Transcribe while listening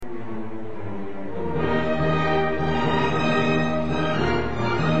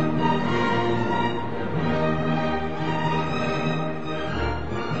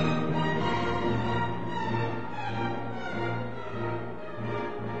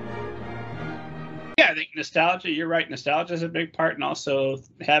Yeah, I think nostalgia. You're right. Nostalgia is a big part, and also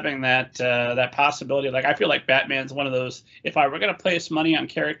having that possibility. Like, I feel like Batman's one of those. If I were going to place money on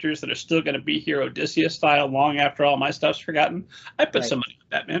characters that are still going to be here Odysseus style long after all my stuff's forgotten, I'd put some money on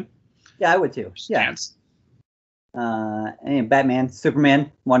Batman. Yeah, I would too. Stance. And Batman,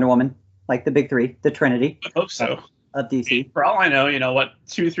 Superman, Wonder Woman, like the big three, the Trinity. I hope so. Of DC. For all I know,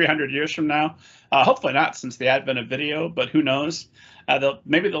 200-300 years from now, hopefully not since the advent of video, but who knows?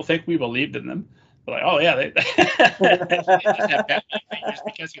 Maybe they'll think we believed in them. They're like, oh yeah, they just have Batman figures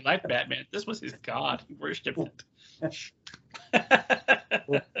because he liked Batman. This was his god. He worshipped it.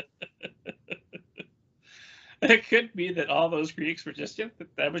 It could be that all those Greeks were just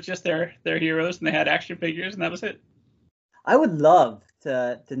that was just their heroes, and they had action figures, and that was it. I would love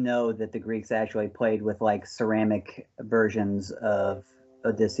to know that the Greeks actually played with like ceramic versions of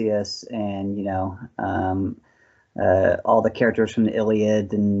Odysseus and all the characters from the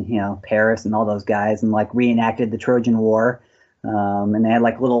Iliad and Paris and all those guys, and like reenacted the Trojan War, and they had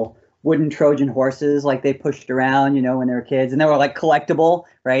like little wooden Trojan horses like they pushed around when they were kids, and they were like collectible,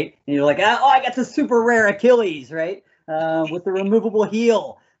 right? And you're like, oh, I got the super rare Achilles, right, with the removable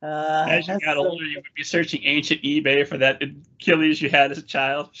heel. As you got older, you would be searching ancient eBay for that Achilles you had as a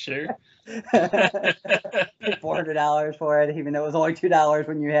child. Sure. $400 for it, even though it was only $2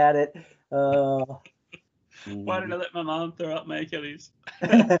 when you had it. Why did I let my mom throw out my Achilles?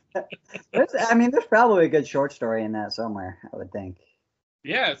 There's probably a good short story in that somewhere, I would think.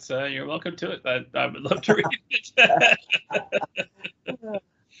 Yeah, you're welcome to it. I would love to read it.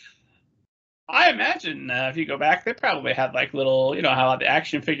 I imagine if you go back, they probably had like little, how the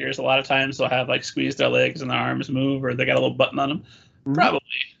action figures a lot of times they'll have like squeeze their legs and their arms move, or they got a little button on them. Mm-hmm. Probably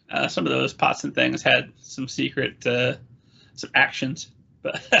some of those pots and things had some secret, some actions.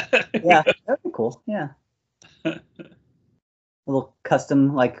 But yeah, that'd be cool. Yeah. A little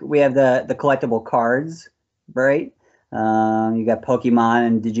custom, like we have the collectible cards, right? You got Pokemon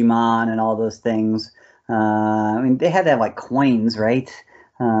and Digimon and all those things. They had to have like coins, right?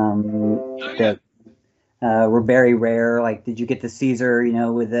 That were very rare. Like, did you get the Caesar,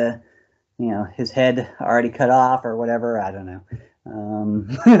 with the, his head already cut off or whatever? I don't know.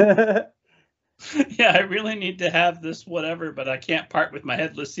 Yeah, I really need to have this whatever, but I can't part with my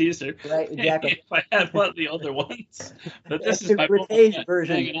headless Caesar. Right, exactly. If I had one of the older ones. But this is my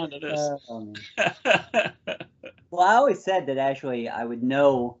version. Hanging on to this. Well, I always said that actually I would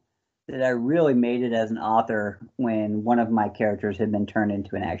know that I really made it as an author when one of my characters had been turned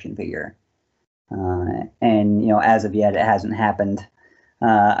into an action figure. And as of yet, it hasn't happened.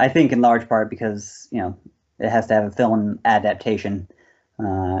 I think in large part because, it has to have a film adaptation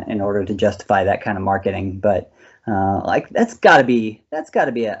in order to justify that kind of marketing. But that's got to be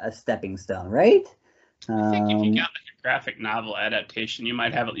a stepping stone, right? I think if you got like a graphic novel adaptation, you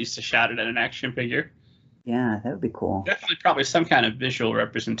might have at least a shot at an action figure. Yeah, that would be cool. Definitely probably some kind of visual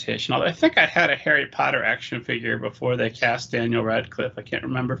representation. Although I think I had a Harry Potter action figure before they cast Daniel Radcliffe. I can't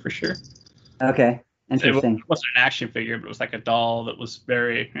remember for sure. Okay, interesting. It wasn't an action figure, but it was like a doll that was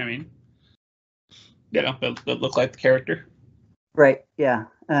very, it looked like the character. Right, yeah.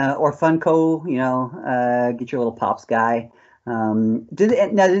 Or Funko, get your little Pops guy. Did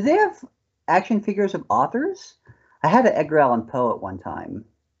they have action figures of authors? I had an Edgar Allan Poe at one time.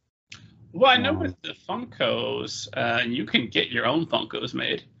 Well, I know with the Funkos, you can get your own Funkos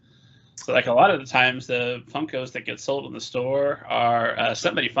made. So, like a lot of the times, the Funkos that get sold in the store are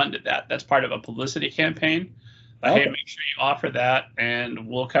somebody funded that. That's part of a publicity campaign. Hey, make sure you offer that, and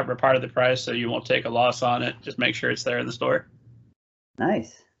we'll cover part of the price, so you won't take a loss on it. Just make sure it's there in the store.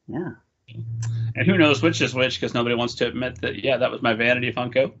 Nice, yeah. And who knows which is which, because nobody wants to admit that. Yeah, that was my vanity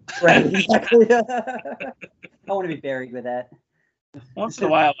Funko. Right, exactly. I want to be buried with that. Once in a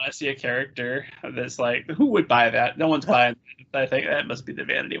while, when I see a character that's like, who would buy that? No one's buying it. I think that must be the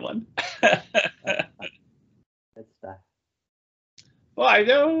vanity one. Good stuff. Well, I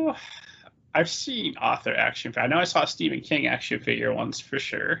know I've seen author action figure. I know I saw a Stephen King action figure once for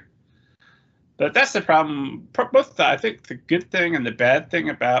sure. But that's the problem. Both, I think, the good thing and the bad thing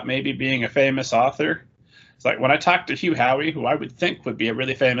about maybe being a famous author. It's like when I talked to Hugh Howey, who I would think would be a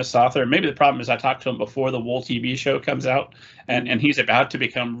really famous author. Maybe the problem is I talked to him before the Wool TV show comes out, and he's about to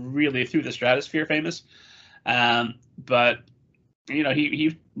become really through the stratosphere famous. But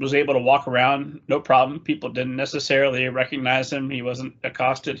he was able to walk around, no problem. People didn't necessarily recognize him. He wasn't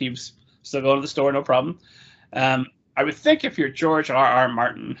accosted. He was still going to the store, no problem. I would think if you're George R.R.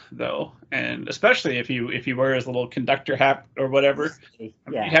 Martin, though, and especially if you wear his little conductor hat or whatever, you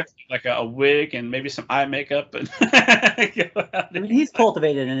have to like a wig and maybe some eye makeup. And he's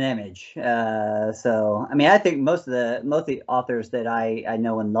cultivated an image. So I think most of the authors that I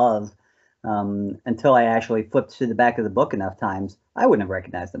know and love Until I actually flipped to the back of the book enough times, I wouldn't have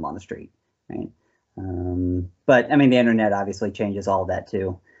recognized them on the street, right? But I mean, the internet obviously changes all of that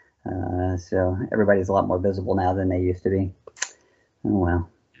too. So everybody's a lot more visible now than they used to be. Oh well.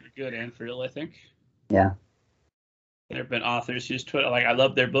 Good and for real, I think. Yeah. There have been authors whose Twitter, like I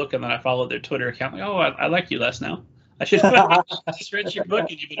love their book, and then I followed their Twitter account. Like, oh, I like you less now. I just read your book,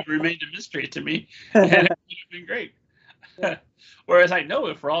 and you would have remained a mystery to me, and it would have been great. Whereas I know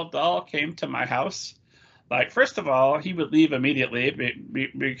if Roald Dahl came to my house, like first of all, he would leave immediately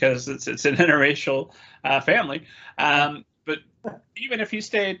because it's an interracial family. But even if he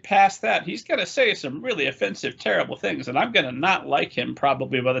stayed past that, he's going to say some really offensive, terrible things, and I'm going to not like him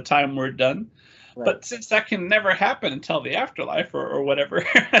probably by the time we're done. Right. But since that can never happen until the afterlife or whatever,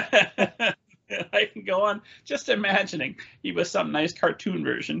 I can go on just imagining he was some nice cartoon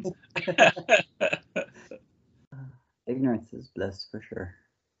version. Ignorance is bliss for sure.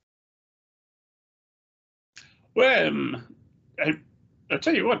 Well, I'll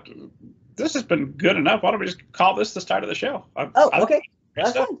tell you what, this has been good enough. Why don't we just call this the start of the show? Okay.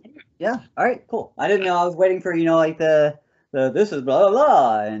 That's fine. Yeah. All right, cool. I didn't know. I was waiting for, like the this is blah, blah,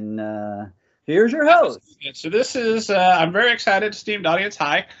 blah, and here's your host. So this is, I'm very excited, esteemed audience.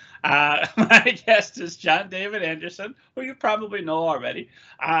 Hi. My guest is John David Anderson, who you probably know already.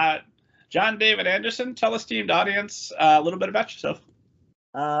 John David Anderson, tell esteemed audience a little bit about yourself.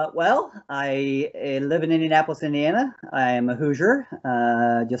 Well, I live in Indianapolis, Indiana. I am a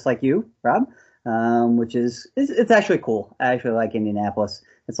Hoosier, just like you, Rob, which is it's actually cool. I actually like Indianapolis.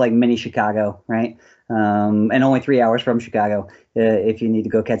 It's like mini Chicago, right? And only 3 hours from Chicago if you need to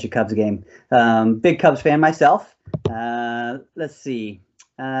go catch a Cubs game. Big Cubs fan myself. Let's see.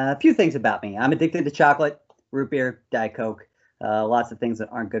 A few things about me. I'm addicted to chocolate, root beer, Diet Coke, lots of things that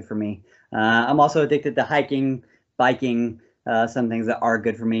aren't good for me. I'm also addicted to hiking, biking, some things that are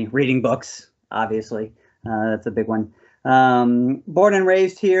good for me. Reading books, obviously. That's a big one. Born and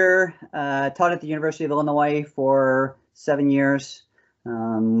raised here, taught at the University of Illinois for 7 years,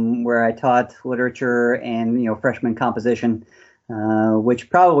 where I taught literature and, freshman composition, which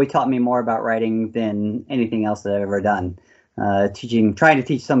probably taught me more about writing than anything else that I've ever done. Trying to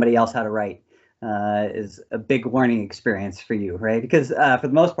teach somebody else how to write is a big learning experience for you, right? Because for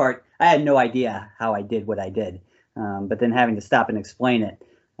the most part, I had no idea how I did what I did. But then having to stop and explain it,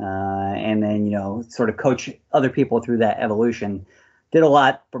 and then, sort of coach other people through that evolution, did a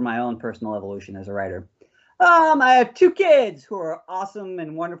lot for my own personal evolution as a writer. I have 2 kids who are awesome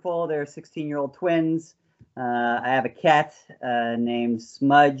and wonderful. They're 16-year-old twins. I have a cat named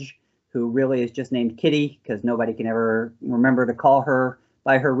Smudge, who really is just named Kitty because nobody can ever remember to call her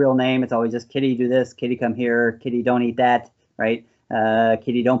by her real name. It's always just Kitty, do this, Kitty, come here, Kitty, don't eat that, right?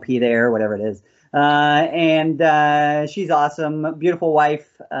 Kitty, don't pee there, whatever it is. And she's awesome, beautiful wife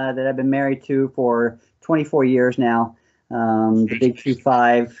that I've been married to for 24 years now. The big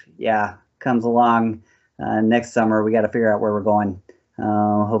 2-5, comes along next summer. We got to figure out where we're going.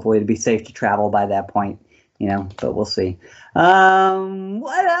 Hopefully it'll be safe to travel by that point, but we'll see.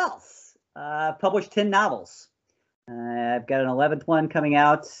 What else? Published 10 novels. I've got an 11th one coming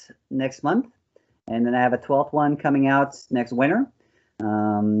out next month, and then I have a 12th one coming out next winter.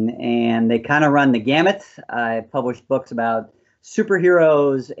 And they kind of run the gamut. I published books about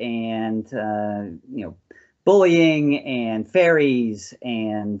superheroes and, bullying and fairies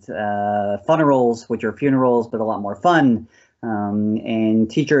and funerals, which are funerals, but a lot more fun, and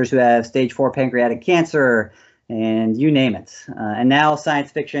teachers who have stage 4 pancreatic cancer, and you name it. And now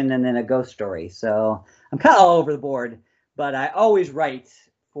science fiction and then a ghost story. So I'm kind of all over the board, but I always write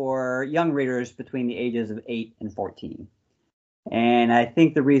for young readers between the ages of 8 and 14. And I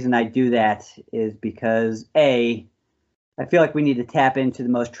think the reason I do that is because, A, I feel like we need to tap into the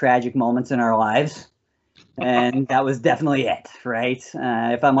most tragic moments in our lives. And that was definitely it, right?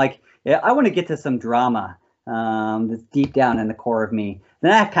 If I'm like, I want to get to some drama that's deep down in the core of me,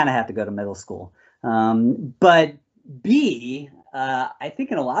 then I kind of have to go to middle school. But B, I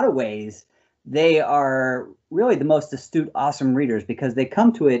think in a lot of ways, they are really the most astute, awesome readers because they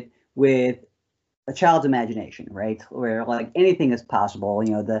come to it with a child's imagination, right? Where like anything is possible.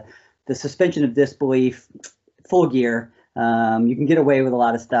 The suspension of disbelief, full gear. You can get away with a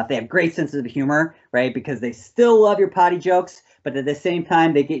lot of stuff. They have great senses of humor, right? Because they still love your potty jokes, but at the same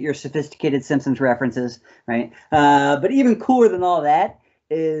time, they get your sophisticated Simpsons references, right? But even cooler than all that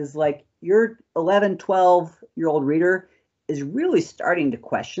is like your 11, 12-year-old reader is really starting to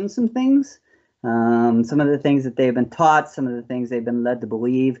question some things. Some of the things that they've been taught, some of the things they've been led to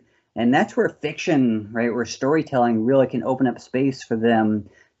believe. And that's where fiction, right, where storytelling really can open up space for them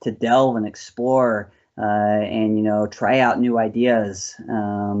to delve and explore and try out new ideas,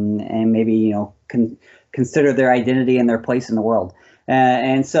 and maybe consider their identity and their place in the world.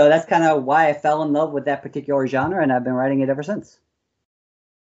 And so that's kind of why I fell in love with that particular genre, and I've been writing it ever since.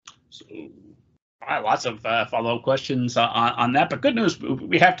 So, lots of follow-up questions on that, but good news,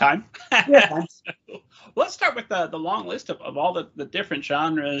 we have time. Yeah. Let's start with the long list of all the different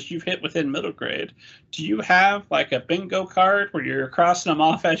genres you've hit within middle grade. Do you have like a bingo card where you're crossing them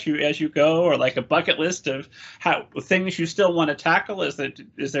off as you go, or like a bucket list of things you still want to tackle? Is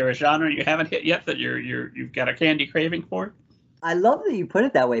there a genre you haven't hit yet that you've got a candy craving for? I love that you put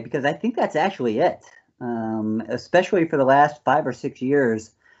it that way, because I think that's actually it. Especially for the last 5 or 6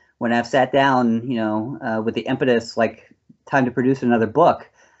 years, when I've sat down, with the impetus, like time to produce another book,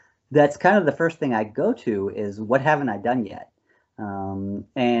 that's kind of the first thing I go to is what haven't I done yet? And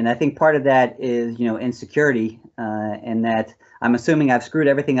I think part of that is, insecurity, and that I'm assuming I've screwed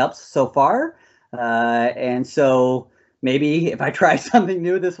everything up so far. And so maybe if I try something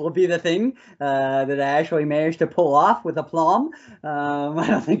new, this will be the thing that I actually managed to pull off with aplomb. I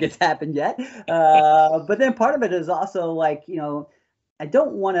don't think it's happened yet. But then part of it is also like, I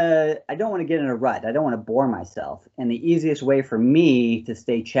don't want to get in a rut. I don't want to bore myself. And the easiest way for me to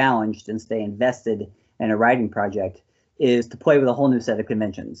stay challenged and stay invested in a writing project is to play with a whole new set of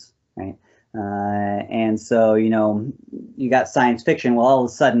conventions, right? And so, you got science fiction. Well, all of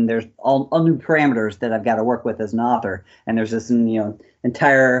a sudden there's all new parameters that I've got to work with as an author. And there's this,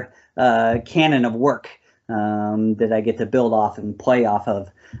 entire canon of work that I get to build off and play off of.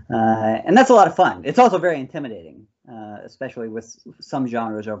 And that's a lot of fun. It's also very intimidating, especially with some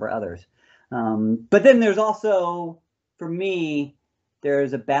genres over others. But then there's also, for me,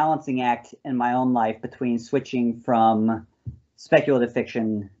 there's a balancing act in my own life between switching from speculative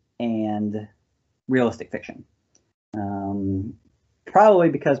fiction and realistic fiction. Probably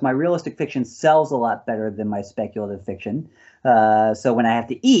because my realistic fiction sells a lot better than my speculative fiction. So when I have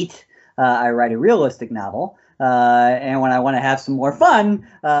to eat, I write a realistic novel. And when I want to have some more fun,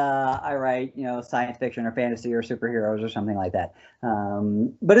 I write, science fiction or fantasy or superheroes or something like that.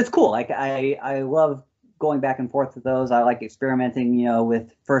 But it's cool. Like I love going back and forth with those. I like experimenting,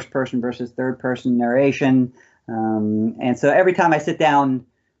 with first person versus third person narration. And so every time I sit down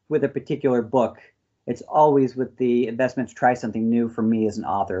with a particular book, it's always with the investment to try something new for me as an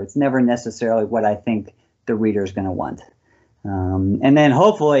author. It's never necessarily what I think the reader is going to want. And then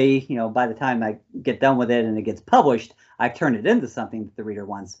hopefully, by the time I get done with it and it gets published, I turn it into something that the reader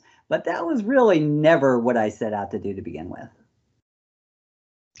wants. But that was really never what I set out to do to begin with.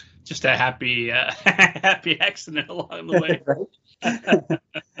 Just a happy accident along the way.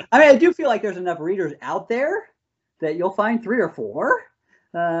 I mean, I do feel like there's enough readers out there that you'll find 3 or 4.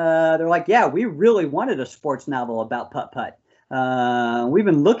 They're like, yeah, we really wanted a sports novel about putt-putt. We've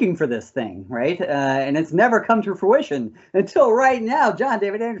been looking for this thing, right? And it's never come to fruition until right now. John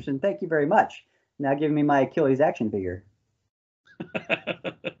David Anderson, thank you very much. Now give me my Achilles action figure.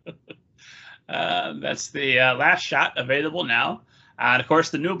 That's the last shot available now. And of course,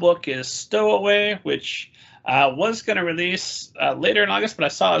 the new book is Stowaway, which was going to release later in August, but I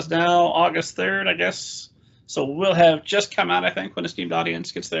saw is now August 3rd, I guess. So we'll have just come out, I think, when Esteemed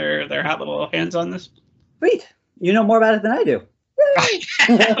Audience gets their hot little hands on this. Sweet. You know more about it than I do.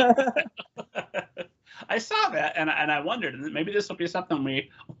 I saw that, and I wondered, and maybe this will be something we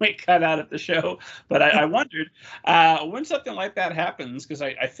cut out at the show, but I wondered when something like that happens, because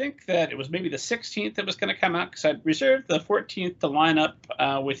I think that it was maybe the 16th that was going to come out, because I reserved the 14th to line up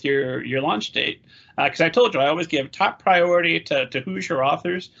with your launch date, because I told you I always give top priority to Hoosier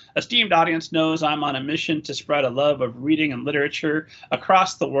authors. Esteemed Audience knows I'm on a mission to spread a love of reading and literature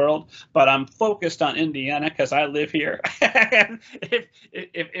across the world, but I'm focused on Indiana because I live here. And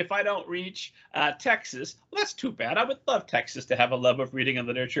if I don't reach Texas, well, that's too bad. I would love Texas to have a love of reading and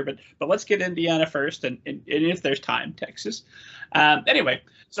literature, but let's get Indiana first, and if there's time, Texas. Anyway,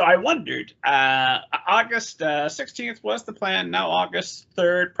 so I wondered, August 16th was the plan. Now August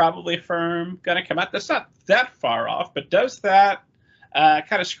 3rd, probably firm, going to come out. That's not that far off, but does that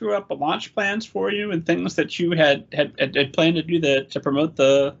kind of screw up the launch plans for you and things that you had planned to do to promote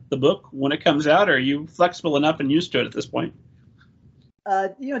the book when it comes out? Or are you flexible enough and used to it at this point?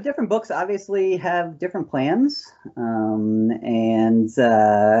 Different books obviously have different plans. And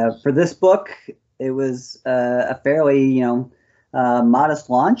for this book, it was a fairly, modest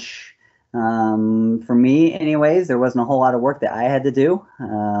launch. For me, anyways, there wasn't a whole lot of work that I had to do.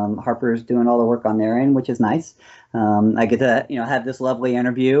 Harper's doing all the work on their end, which is nice. I get to, have this lovely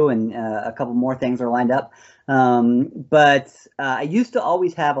interview, and a couple more things are lined up. But I used to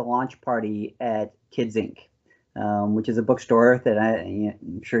always have a launch party at Kids Inc., which is a bookstore that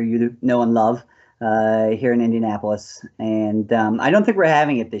I'm sure you know and love. here in Indianapolis, and I don't think we're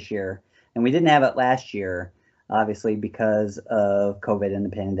having it this year, and we didn't have it last year, obviously because of COVID and the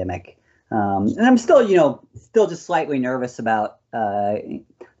pandemic. And I'm still, still just slightly nervous about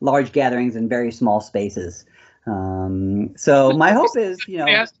large gatherings in very small spaces. So my hope is,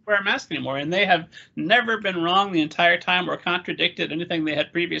 they have to wear a mask anymore, and they have never been wrong the entire time or contradicted anything they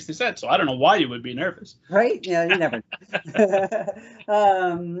had previously said. So I don't know why you would be nervous. Right? Yeah, you never.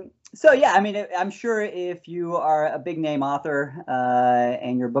 So yeah, I mean, I'm sure if you are a big name author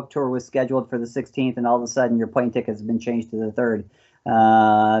and your book tour was scheduled for the 16th, and all of a sudden your plane ticket has been changed to the 3rd,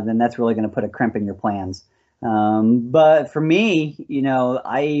 then that's really going to put a crimp in your plans. But for me,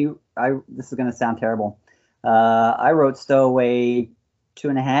 I this is going to sound terrible. I wrote Stowaway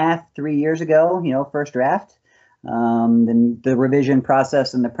 2.5, 3 years ago, first draft. Then the revision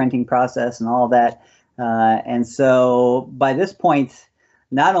process and the printing process and all of that. And so by this point,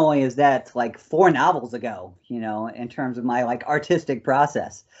 not only is that like 4 novels ago, in terms of my like artistic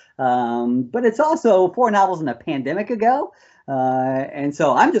process, but it's also 4 novels in a pandemic ago. And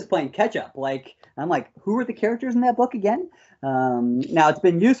so I'm just playing catch up. Like, I'm like, who are the characters in that book again? Now it's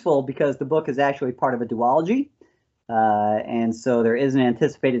been useful because the book is actually part of a duology. And so there is an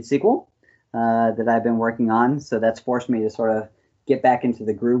anticipated sequel that I've been working on. So that's forced me to sort of get back into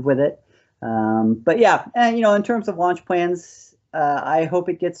the groove with it. But yeah, and in terms of launch plans, I hope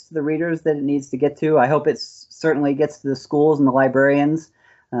it gets to the readers that it needs to get to. I hope it certainly gets to the schools and the librarians.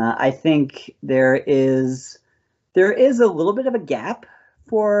 I think there is a little bit of a gap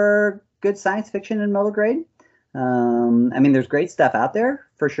for good science fiction in middle grade. I mean, there's great stuff out there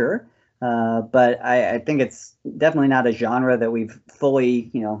for sure, but I think it's definitely not a genre that we've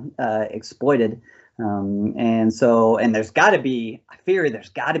fully, exploited. And there's got to be, I fear there's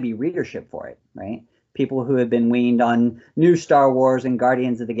got to be readership for it, right? People who have been weaned on new Star Wars and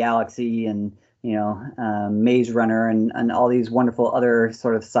Guardians of the Galaxy and Maze Runner and all these wonderful other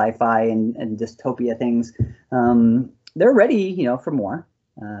sort of sci-fi and dystopia things. They're ready, for more.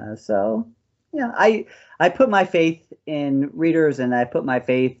 So yeah, I put my faith in readers, and I put my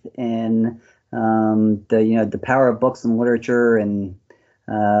faith in the power of books and literature. And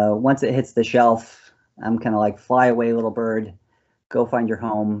once it hits the shelf, I'm kind of like, fly away, little bird, go find your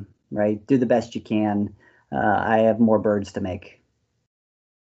home. Right, do the best you can. I have more birds to make.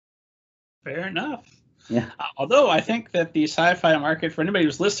 Fair enough. Yeah. Although I think that the sci-fi market, for anybody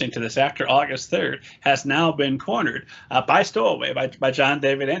who's listening to this after August 3rd, has now been cornered by Stowaway by John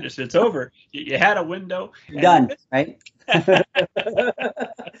David Anderson. It's over. You had a window. Done, right?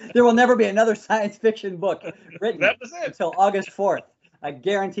 There will never be another science fiction book written until August 4th. I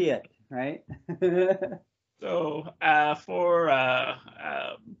guarantee it, right? So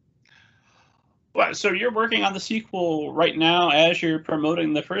so you're working on the sequel right now as you're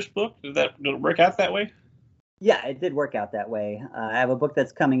promoting the first book? Did that work out that way? Yeah, it did work out that way. I have a book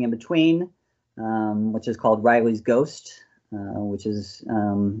that's coming in between, which is called Riley's Ghost, which is,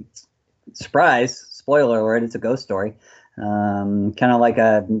 surprise, spoiler alert, it's a ghost story. Kind of like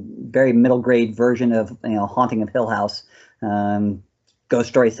a very middle grade version of, Haunting of Hill House, ghost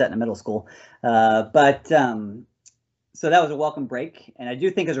story set in a middle school. So that was a welcome break. And I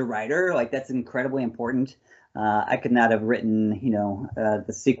do think as a writer, like, that's incredibly important. I could not have written,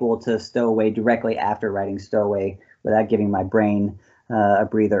 the sequel to Stowaway directly after writing Stowaway without giving my brain a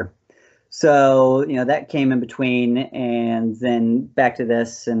breather. So, that came in between, and then back to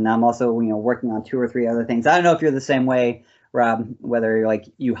this. And I'm also, working on 2 or 3 other things. I don't know if you're the same way, Rob, whether you're like,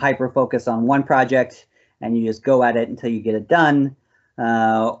 you hyper focus on one project and you just go at it until you get it done.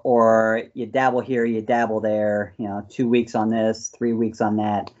 Or you dabble here, you dabble there, 2 weeks on this, 3 weeks on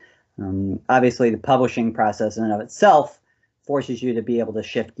that. Obviously, the publishing process in and of itself forces you to be able to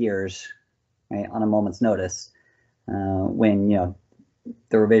shift gears, right, on a moment's notice when,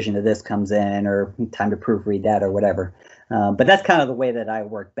 the revision of this comes in, or time to proofread that, or whatever. But that's kind of the way that I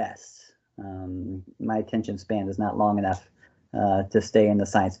work best. My attention span is not long enough to stay in the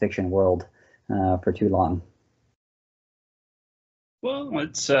science fiction world for too long. Well,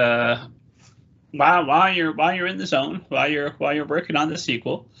 it's while you're in the zone, while you're working on the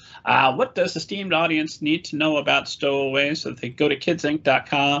sequel, what does the esteemed audience need to know about Stowaway so that they go to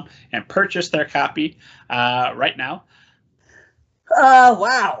kidsinc.com and purchase their copy right now?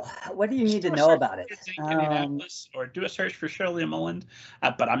 Wow. What do you need to know about it? Or do a search for Shirley Mullen,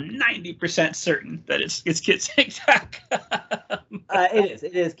 but I'm 90% certain that it's kidsinc.com.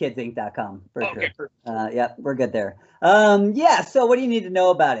 It is kidsinc.com for sure. Yep, we're good there. So what do you need to know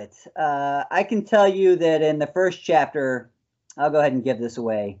about it? I can tell you that in the first chapter, I'll go ahead and give this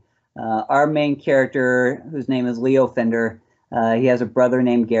away. Our main character, whose name is Leo Fender, He has a brother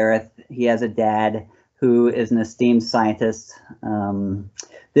named Gareth. He has a dad who is an esteemed scientist.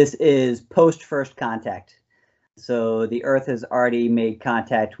 This is post First Contact. So the Earth has already made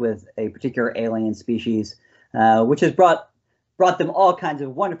contact with a particular alien species, which has brought them all kinds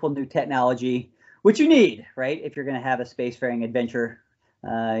of wonderful new technology, which you need, right? If you're going to have a spacefaring adventure,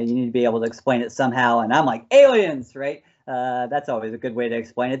 you need to be able to explain it somehow. And I'm like, aliens, right? That's always a good way to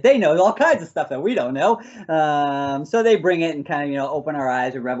explain it. They know all kinds of stuff that we don't know. So they bring it and kind of, open our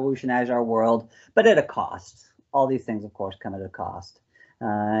eyes and revolutionize our world, but at a cost. All these things, of course, come at a cost.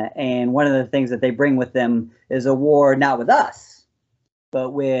 And one of the things that they bring with them is a war, not with us,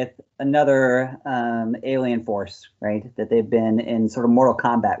 but with another alien force, right? That they've been in sort of mortal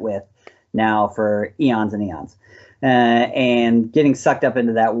combat with now for eons and eons. And getting sucked up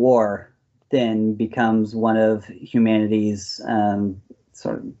into that war then becomes one of humanity's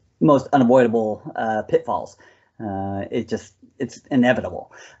sort of most unavoidable pitfalls. It's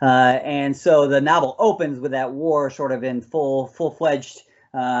inevitable. And so the novel opens with that war sort of in full-fledged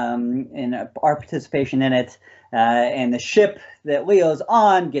in our participation in it. And the ship that Leo's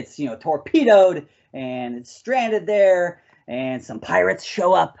on gets, torpedoed and it's stranded there, and some pirates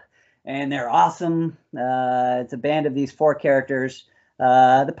show up and they're awesome. It's a band of these 4 characters.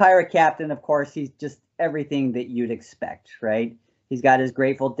 The pirate captain, of course, he's just everything that you'd expect, right? He's got his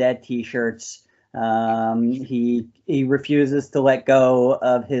Grateful Dead t-shirts. He refuses to let go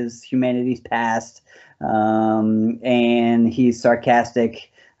of his humanity's past, and he's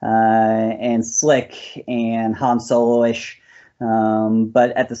sarcastic and slick and Han Solo-ish,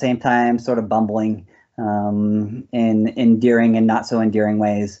 but at the same time sort of bumbling in endearing and not so endearing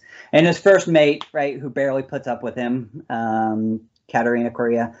ways. And his first mate, right, who barely puts up with him, Katarina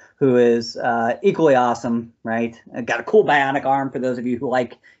Correa, who is equally awesome, right? Got a cool bionic arm for those of you who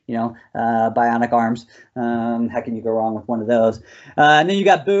like, bionic arms. How can you go wrong with one of those? And then you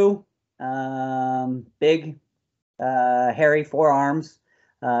got Boo, big, hairy, 4 arms,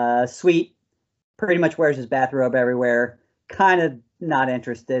 sweet, pretty much wears his bathrobe everywhere, kind of not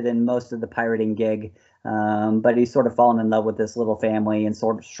interested in most of the pirating gig. But he's sort of fallen in love with this little family and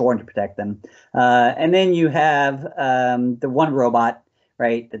sort of sworn to protect them. And then you have the one robot,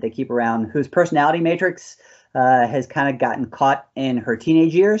 right, that they keep around, whose personality matrix has kind of gotten caught in her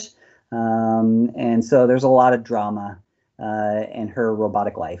teenage years. And so there's a lot of drama in her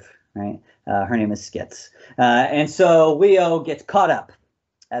robotic life, right? Her name is Skits. And so Leo gets caught up,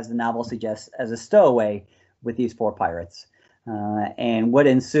 as the novel suggests, as a stowaway with these 4 pirates. And what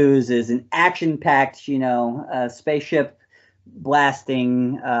ensues is an action-packed, spaceship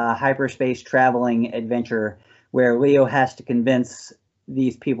blasting, hyperspace traveling adventure where Leo has to convince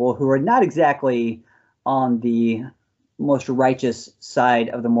these people who are not exactly on the most righteous side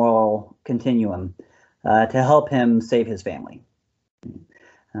of the moral continuum to help him save his family.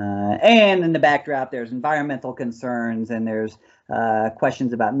 And in the backdrop, there's environmental concerns, and there's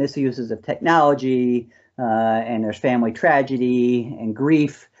questions about misuses of technology, and there's family tragedy and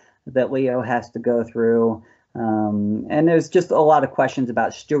grief that Leo has to go through. And there's just a lot of questions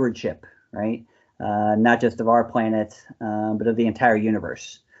about stewardship, right? Not just of our planet, but of the entire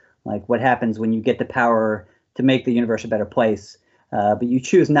universe. Like, what happens when you get the power to make the universe a better place, but you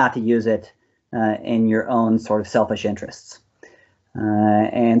choose not to use it in your own sort of selfish interests?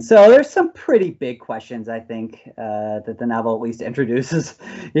 And so there's some pretty big questions, I think, that the novel at least introduces,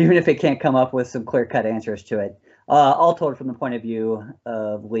 even if it can't come up with some clear-cut answers to it. All told from the point of view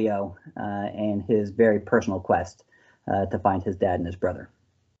of Leo and his very personal quest to find his dad and his brother.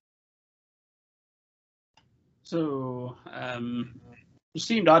 So,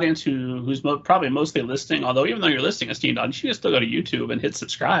 esteemed audience who's probably mostly listening, although even though you're listening, esteemed audience, you can still go to YouTube and hit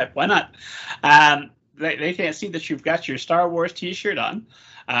subscribe. Why not? They can't see that you've got your Star Wars t-shirt on.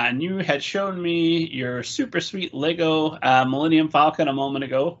 And you had shown me your super sweet Lego Millennium Falcon a moment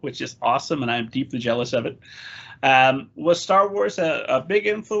ago, which is awesome, and I'm deeply jealous of it. Was Star Wars a big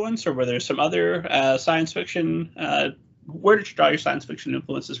influence, or were there some other science fiction? Where did you draw your science fiction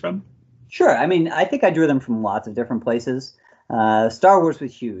influences from? Sure. I mean, I think I drew them from lots of different places. Star Wars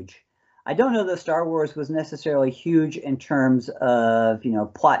was huge. I don't know that Star Wars was necessarily huge in terms of,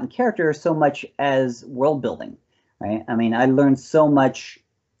 plot and character so much as world building, right? I mean, I learned so much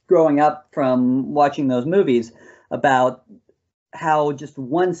growing up from watching those movies about how just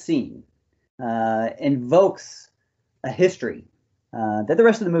one scene invokes a history that the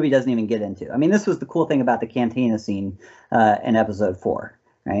rest of the movie doesn't even get into. I mean, this was the cool thing about the cantina scene in episode 4,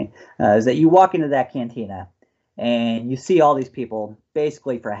 right? Is that you walk into that cantina and you see all these people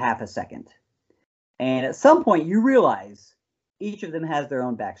basically for half a second. And at some point you realize each of them has their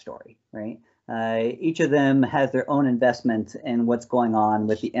own backstory, right? Each of them has their own investment in what's going on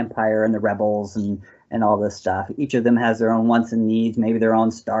with the Empire and the rebels and all this stuff. Each of them has their own wants and needs, maybe their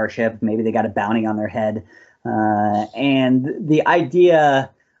own starship, maybe they got a bounty on their head. And the idea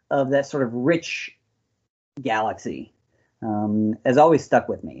of that sort of rich galaxy has always stuck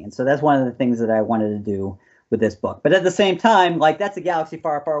with me. And so that's one of the things that I wanted to do with this book. But at the same time, like, that's a galaxy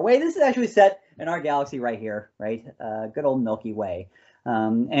far, far away. This is actually set in our galaxy right here, right? Good old Milky Way.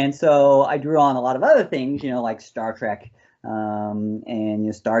 And so I drew on a lot of other things, like Star Trek and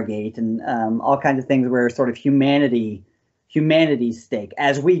Stargate and all kinds of things where sort of humanity's stake,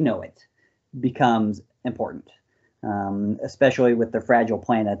 as we know it, becomes important, especially with the fragile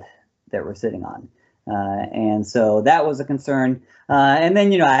planet that we're sitting on. And so that was a concern. And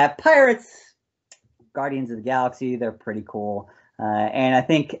then, I have pirates, Guardians of the Galaxy. They're pretty cool. And I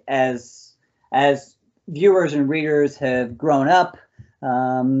think as viewers and readers have grown up,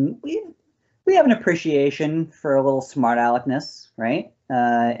 we have an appreciation for a little smart aleckness, right,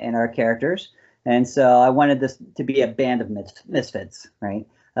 in our characters. And so I wanted this to be a band of misfits, right?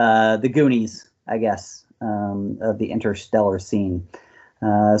 The Goonies, I guess, of the interstellar scene.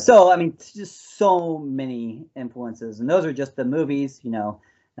 So, I mean, just so many influences. And those are just the movies,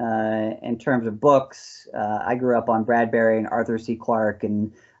 in terms of books. I grew up on Bradbury and Arthur C. Clarke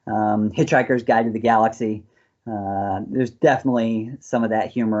and Hitchhiker's Guide to the Galaxy. There's definitely some of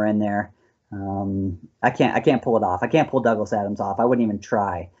that humor in there. I can't pull it off. I can't pull Douglas Adams off. I wouldn't even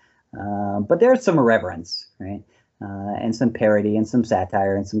try. But there's some irreverence, right? And some parody and some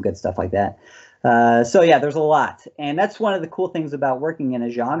satire and some good stuff like that. So yeah, there's a lot. And that's one of the cool things about working in a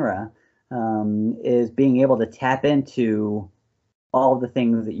genre, is being able to tap into all of the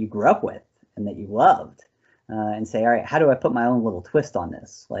things that you grew up with and that you loved, and say, all right, how do I put my own little twist on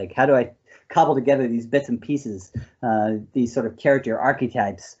this? Like, how do I cobble together these bits and pieces, these sort of character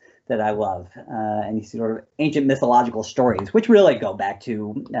archetypes that I love, and these sort of ancient mythological stories, which really go back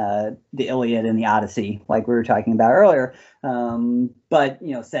to the Iliad and the Odyssey, like we were talking about earlier, but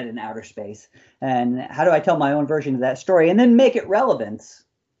set in outer space. And how do I tell my own version of that story and then make it relevant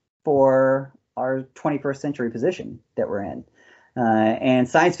for our 21st century position that we're in? And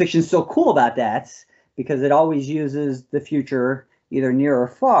science fiction is so cool about that because it always uses the future, either near or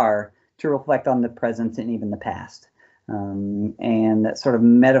far, to reflect on the present and even the past. And that sort of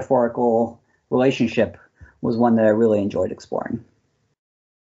metaphorical relationship was one that I really enjoyed exploring.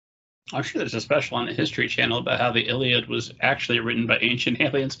 I'm sure there's a special on the History Channel about how the Iliad was actually written by ancient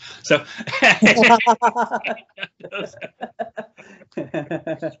aliens. So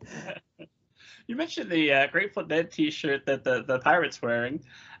you mentioned the Grateful Dead T-shirt that the pirate's wearing.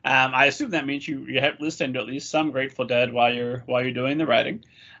 I assume that means you have listened to at least some Grateful Dead while you're doing the writing.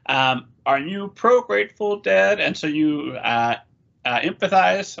 Are you pro Grateful Dead, and so you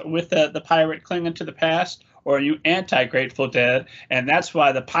empathize with the pirate clinging to the past, or are you anti Grateful Dead, and that's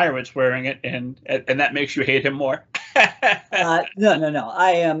why the pirate's wearing it, and that makes you hate him more? No.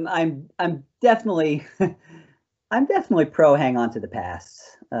 I'm definitely I'm definitely pro hang on to the past,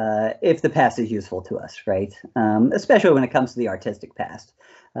 if the past is useful to us, right? Especially when it comes to the artistic past.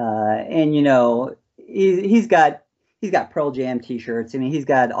 And he's got Pearl Jam T-shirts. I mean, he's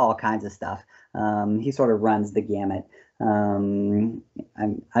got all kinds of stuff. He sort of runs the gamut. I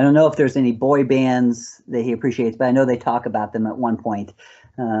don't know if there's any boy bands that he appreciates, but I know they talk about them at one point.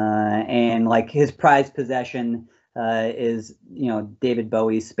 And like his prized possession is David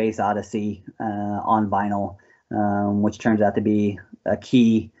Bowie's Space Odyssey on vinyl, which turns out to be a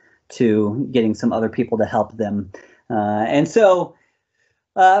key to getting some other people to help them. And so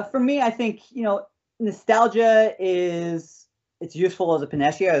for me, I think nostalgia it's useful as a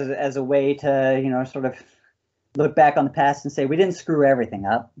panacea, as a way to sort of look back on the past and say we didn't screw everything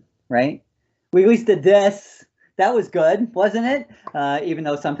up, right? We at least did this. That was good, wasn't it? Even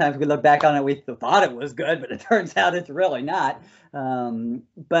though sometimes we look back on it, we thought it was good, but it turns out it's really not.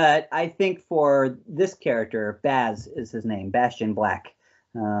 But I think for this character, Baz is his name, Bastian Black.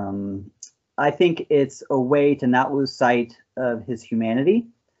 I think it's a way to not lose sight of his humanity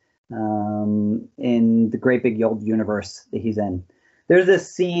in the great big old universe that he's in. There's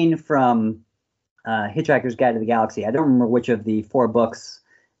this scene from Hitchhiker's Guide to the Galaxy. I don't remember which of the 4 books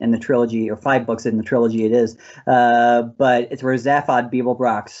in the trilogy, or 5 books in the trilogy it is, but it's where Zaphod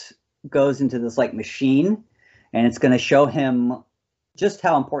Beeblebrox goes into this like machine, and it's going to show him just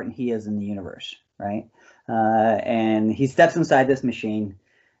how important he is in the universe, right? And he steps inside this machine,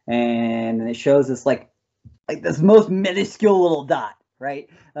 and it shows this like this most minuscule little dot, right?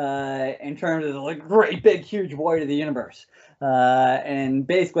 In terms of the like great big huge void of the universe. And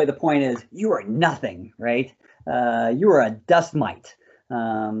basically the point is you are nothing, right? You are a dust mite.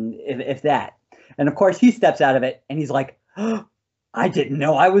 if that. And of course, he steps out of it, and he's like, oh, "I didn't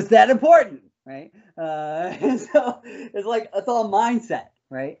know I was that important." Right? So it's all mindset,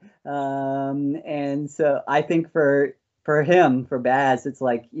 right? And so I think for him, for Baz, it's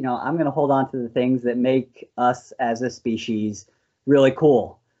like, I'm going to hold on to the things that make us as a species really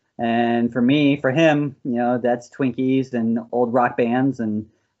cool. And for him, that's Twinkies and old rock bands and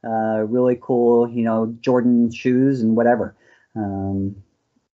really cool, Jordan shoes and whatever.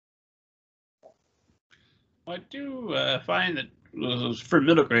 I do find that for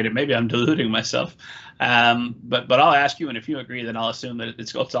middle grade, and maybe I'm deluding myself, but I'll ask you, and if you agree, then I'll assume that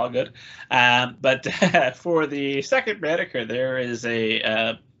it's all good. But for the second Manaker, there is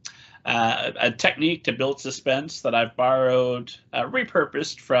a technique to build suspense that I've borrowed,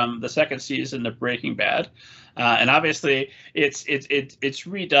 repurposed from the second season of Breaking Bad. And obviously, it's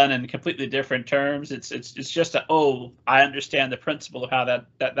redone in completely different terms. It's just I understand the principle of how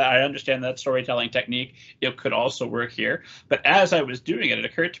that I understand that storytelling technique. It could also work here. But as I was doing it, it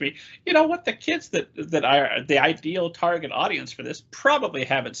occurred to me, what the kids that are the ideal target audience for this probably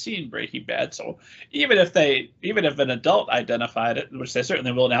haven't seen Breaking Bad. So even if an adult identified it, which they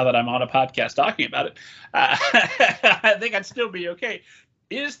certainly will now that I'm on a podcast talking about it, I think I'd still be okay.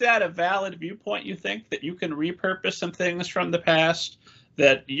 Is that a valid viewpoint, you think, that you can repurpose some things from the past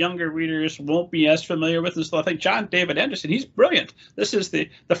that younger readers won't be as familiar with? And so I think John David Anderson, he's brilliant. This is the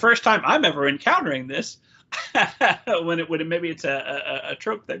first time I'm ever encountering this when maybe it's a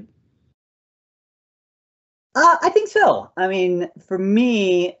trope thing. I think so. I mean, for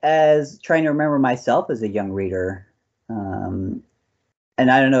me, as trying to remember myself as a young reader, and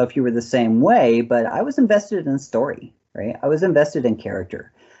I don't know if you were the same way, but I was invested in the story. Right, I was invested in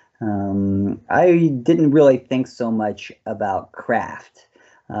character. I didn't really think so much about craft.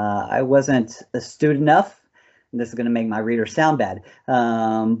 I wasn't astute enough. And this is going to make my reader sound bad,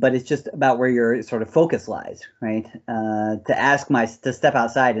 but it's just about where your sort of focus lies, right? To step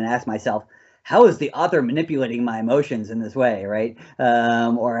outside and ask myself, how is the author manipulating my emotions in this way, right?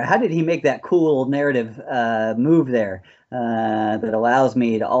 Or how did he make that cool narrative move there that allows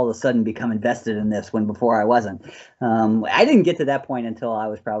me to all of a sudden become invested in this when before I wasn't? I didn't get to that point until I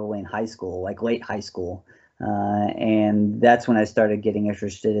was probably in high school, like late high school. And that's when I started getting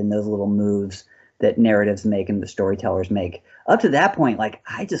interested in those little moves that narratives make and the storytellers make. Up to that point, like,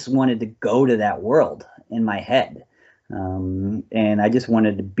 I just wanted to go to that world in my head. And I just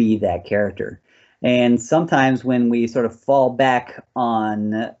wanted to be that character. And sometimes when we sort of fall back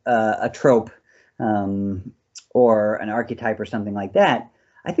on a trope or an archetype or something like that,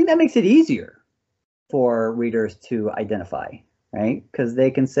 I think that makes it easier for readers to identify, right? Because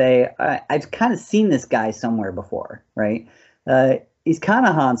they can say, I've kind of seen this guy somewhere before, right? He's kind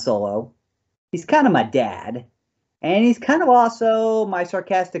of Han Solo. He's kind of my dad. And he's kind of also my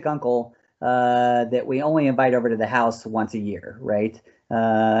sarcastic uncle that we only invite over to the house once a year, right?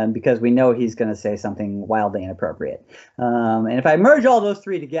 Because we know he's going to say something wildly inappropriate. And if I merge all those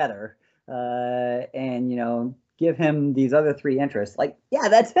three together and, give him these other three interests, like, yeah,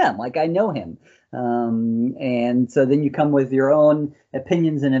 that's him. Like, I know him. And so then you come with your own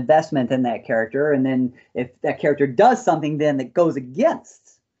opinions and investment in that character. And then if that character does something then that goes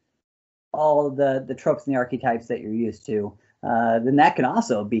against all of the tropes and the archetypes that you're used to, then that can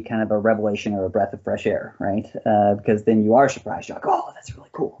also be kind of a revelation or a breath of fresh air, right? Because then you are surprised. You're like, oh, that's really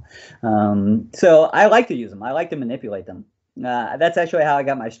cool. So I like to use them. I like to manipulate them. That's actually how I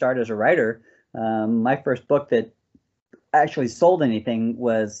got my start as a writer. My first book that actually sold anything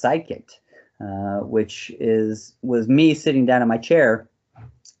was Sidekicked, which was me sitting down in my chair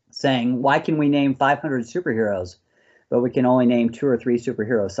saying, why can we name 500 superheroes, but we can only name 2 or 3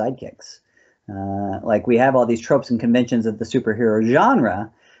 superhero sidekicks? Like, we have all these tropes and conventions of the superhero genre,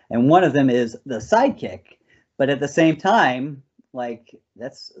 and one of them is the sidekick. But at the same time, like,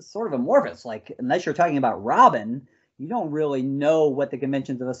 that's sort of amorphous. Like, unless you're talking about Robin, you don't really know what the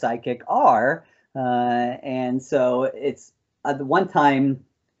conventions of a sidekick are. And so it's at the one time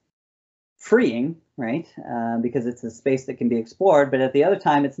freeing, right? Because it's a space that can be explored. But at the other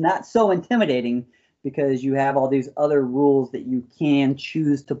time, it's not so intimidating, because you have all these other rules that you can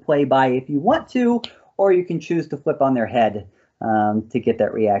choose to play by if you want to, or you can choose to flip on their head to get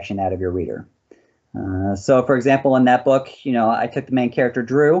that reaction out of your reader. So, for example, in that book, I took the main character,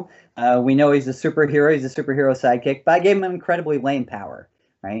 Drew. We know he's a superhero. He's a superhero sidekick, but I gave him an incredibly lame power,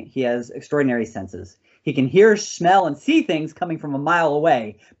 right? He has extraordinary senses. He can hear, smell, and see things coming from a mile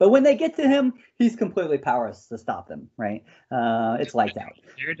away. But when they get to him, he's completely powerless to stop them, right? It's lights out.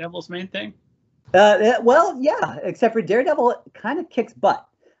 Daredevil's main thing? Well, yeah, except for Daredevil, it kind of kicks butt.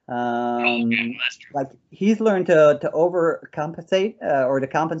 Like he's learned to overcompensate or to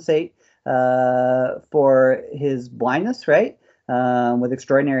compensate for his blindness, right? With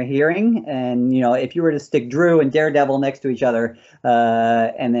extraordinary hearing. And, if you were to stick Drew and Daredevil next to each other,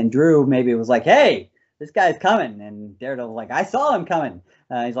 and then Drew maybe was like, hey, this guy's coming. And Daredevil like, I saw him coming.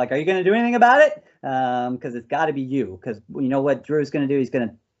 He's like, are you going to do anything about it? Because it's got to be you. Because you know what Drew's going to do? He's going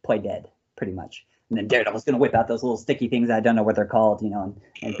to play dead, pretty much. And then Daredevil's going to whip out those little sticky things. I don't know what they're called, and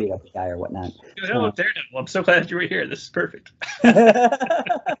beat up the guy or whatnot. Daredevil, I'm so glad you were here. This is perfect. We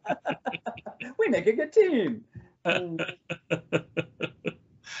make a good team.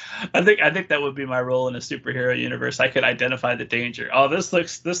 I think that would be my role in a superhero universe. I could identify the danger. Oh, this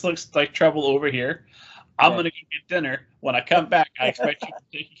looks like trouble over here. I'm gonna go get dinner. When I come back, I expect you to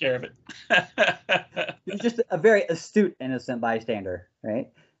take care of it. You're just a very astute, innocent bystander, right?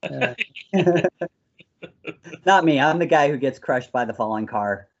 Not me. I'm the guy who gets crushed by the falling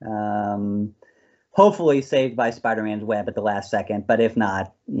car. Hopefully saved by Spider-Man's web at the last second, but if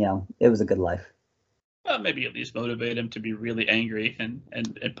not, it was a good life. Well, maybe at least motivate him to be really angry and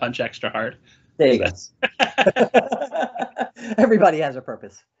punch extra hard. There you go. Everybody has a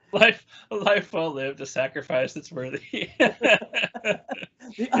purpose. Life well lived, a sacrifice that's worthy. The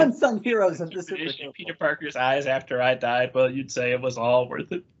unsung heroes of the superhero. Peter Parker's eyes after I died. Well, you'd say it was all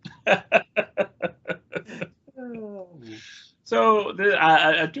worth it. So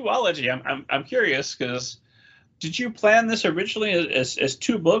a duology. I'm curious because did you plan this originally as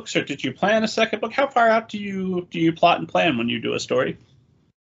 2 books, or did you plan a second book? How far out do you plot and plan when you do a story?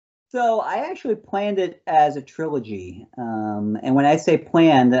 So I actually planned it as a trilogy, and when I say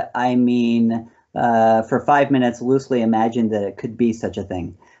planned, I mean for 5 minutes loosely imagined that it could be such a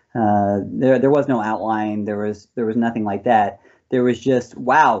thing. There was no outline. There was nothing like that. There was just,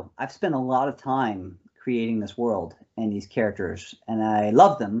 wow, I've spent a lot of time creating this world and these characters, and I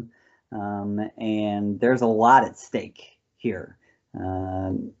love them. And there's a lot at stake here,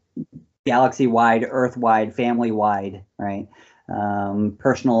 galaxy-wide, Earth-wide, family-wide, right?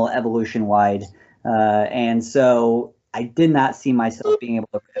 Personal evolution-wide. And so I did not see myself being able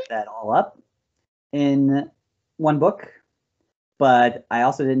to wrap that all up in one book, but I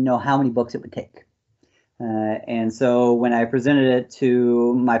also didn't know how many books it would take. And so when I presented it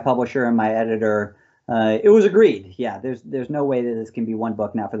to my publisher and my editor, it was agreed. Yeah, there's no way that this can be one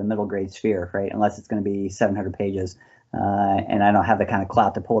book now for the middle grade sphere, right? Unless it's going to be 700 pages, and I don't have the kind of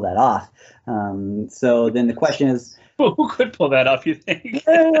clout to pull that off. So then the question is, well, who could pull that off? You think?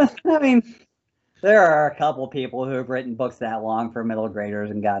 I mean, there are a couple people who have written books that long for middle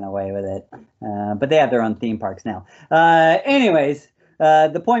graders and gotten away with it, but they have their own theme parks now. Anyways,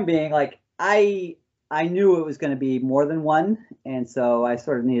 the point being, like, I knew it was going to be more than one, and so I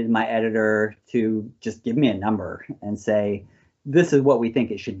sort of needed my editor to just give me a number and say, this is what we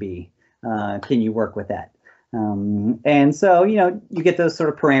think it should be. Can you work with that? And so, you get those sort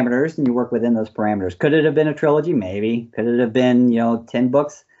of parameters and you work within those parameters. Could it have been a trilogy? Maybe. Could it have been, 10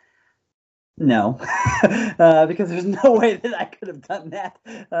 books? No, because there's no way that I could have done that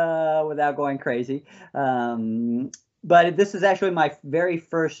without going crazy. But this is actually my very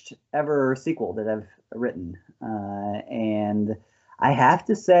first ever sequel that I've written. And I have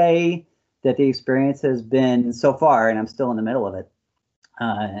to say that the experience has been, so far, and I'm still in the middle of it,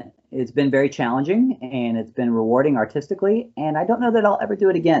 it's been very challenging and it's been rewarding artistically. And I don't know that I'll ever do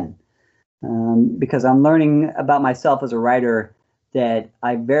it again, because I'm learning about myself as a writer that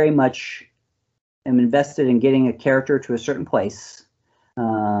I very much am invested in getting a character to a certain place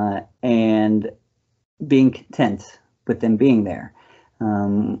and being content with them being there.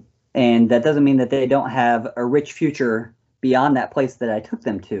 And that doesn't mean that they don't have a rich future beyond that place that I took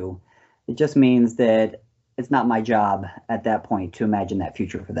them to. It just means that it's not my job at that point to imagine that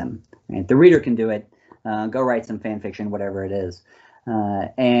future for them. And the reader can do it. Go write some fan fiction, whatever it is.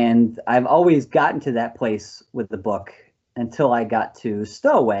 And I've always gotten to that place with the book until I got to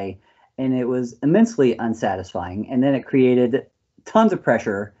Stowaway, and it was immensely unsatisfying. And then it created tons of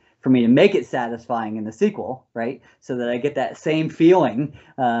pressure for me to make it satisfying in the sequel, right? So that I get that same feeling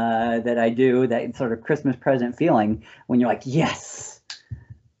that I do, that sort of Christmas present feeling when you're like, yes,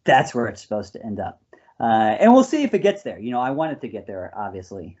 that's where it's supposed to end up. And we'll see if it gets there. I want it to get there,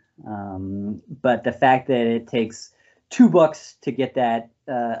 obviously. But the fact that it takes 2 books to get that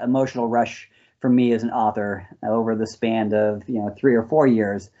emotional rush for me as an author over the span of 3 or 4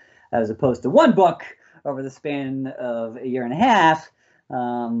 years, as opposed to 1 book over the span of a year and a half,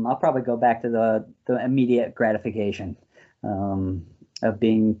 I'll probably go back to the immediate gratification of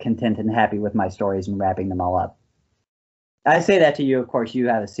being content and happy with my stories and wrapping them all up. I say that to you, of course, you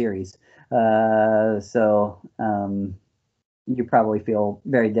have a series. So you probably feel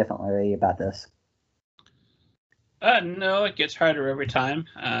very differently about this. No, it gets harder every time,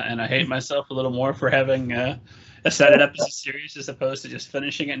 and I hate myself a little more for having set it up as a series as opposed to just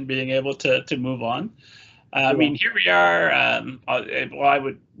finishing it and being able to move on. I mean, here we are.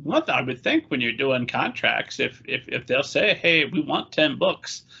 Well, I would think when you're doing contracts, if they'll say, "Hey, we want 10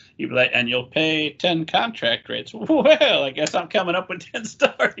 books," you be like, and you'll pay 10 contract rates. Well, I guess I'm coming up with 10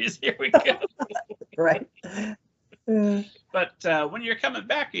 stories. Here we go. Right. But when you're coming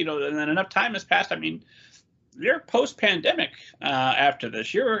back, and then enough time has passed. I mean, you're post-pandemic after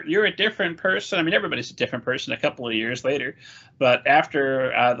this. You're a different person. I mean, everybody's a different person a couple of years later, but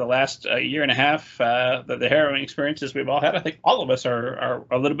after the last year and a half, the harrowing experiences we've all had, I think all of us are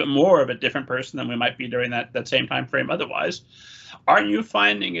a little bit more of a different person than we might be during that same time frame otherwise. Are you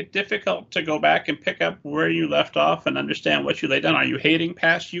finding it difficult to go back and pick up where you left off and understand what you laid down? Are you hating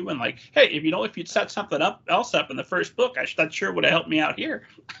past you and like, hey, if you'd set something else up in the first book, that sure would have helped me out here.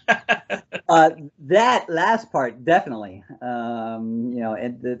 That last part, definitely.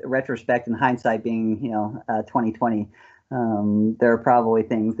 In the retrospect and hindsight being, 2020, there are probably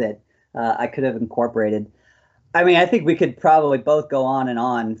things that I could have incorporated. I mean, I think we could probably both go on and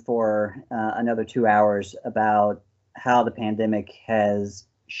on for another 2 hours about how the pandemic has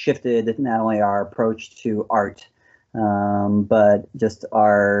shifted not only our approach to art, but just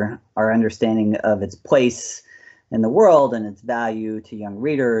our understanding of its place in the world and its value to young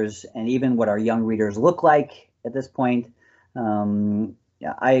readers, and even what our young readers look like at this point.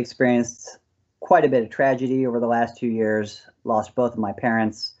 I experienced quite a bit of tragedy over the last 2 years, lost both of my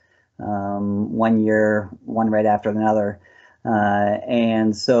parents, 1 year, one right after another.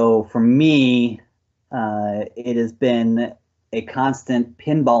 And so for me, it has been a constant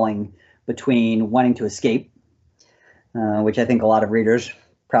pinballing between wanting to escape, which I think a lot of readers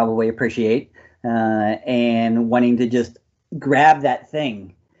probably appreciate, and wanting to just grab that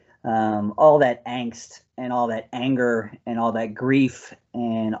thing, all that angst and all that anger and all that grief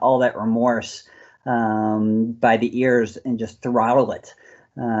and all that remorse by the ears and just throttle it,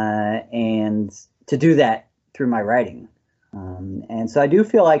 and to do that through my writing. And so I do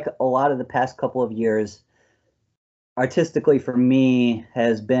feel like a lot of the past couple of years, artistically for me,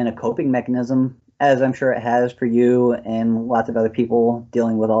 has been a coping mechanism, as I'm sure it has for you and lots of other people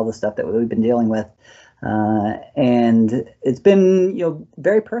dealing with all the stuff that we've been dealing with. And it's been,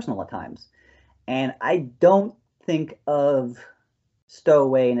 very personal at times. And I don't think of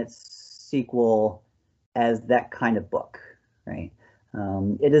Stowaway and its sequel as that kind of book, right?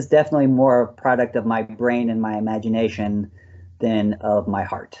 It is definitely more a product of my brain and my imagination than of my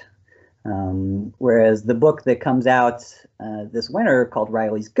heart. Whereas the book that comes out this winter, called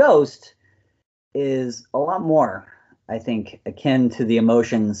Riley's Ghost, is a lot more, I think, akin to the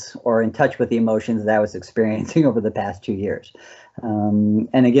emotions, or in touch with the emotions that I was experiencing over the past 2 years. And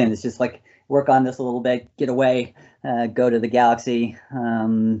again, it's just like, work on this a little bit, get away, go to the galaxy,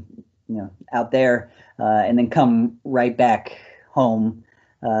 out there, and then come right back home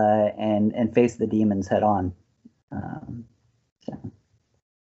and face the demons head on. So.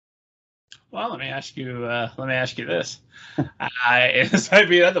 Well, let me ask you this. This might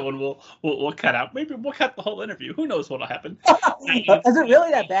be another one we'll cut out. Maybe we'll cut the whole interview. Who knows what'll happen? Is it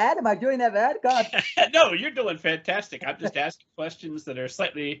really that bad? Am I doing that bad? God. No, you're doing fantastic. I'm just asking questions that are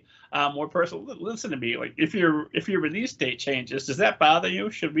slightly more personal. Listen to me. Like, if your release date changes, does that bother you?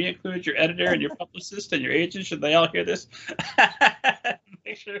 Should we include your editor and your publicist and your agent? Should they all hear this?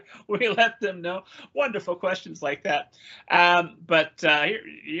 Make sure we let them know. Wonderful questions like that. But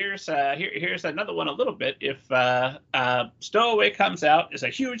here's another one a little bit. If Stowaway comes out, is a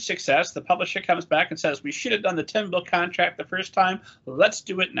huge success, the publisher comes back and says, we should have done the 10-book contract the first time, let's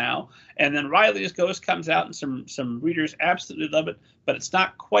do it now. And then Riley's Ghost comes out and some readers absolutely love it, but it's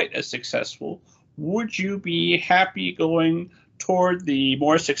not quite as successful. Would you be happy going toward the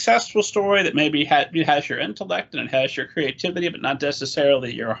more successful story that maybe has your intellect and it has your creativity, but not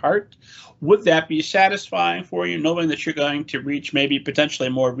necessarily your heart? Would that be satisfying for you, knowing that you're going to reach maybe potentially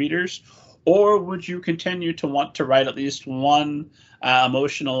more readers? Or would you continue to want to write at least one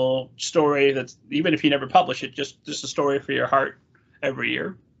emotional story that's, even if you never publish it, just a story for your heart every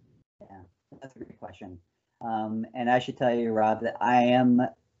year? Yeah, that's a great question. And I should tell you, Rob, that I am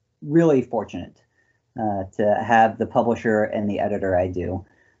really fortunate to have the publisher and the editor I do,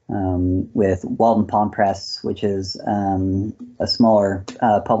 with Walden Pond Press, which is a smaller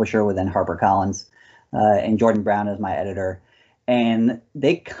publisher within HarperCollins, and Jordan Brown is my editor. And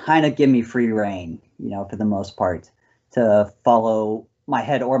they kind of give me free reign, for the most part, to follow my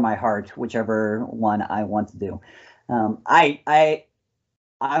head or my heart, whichever one I want to do.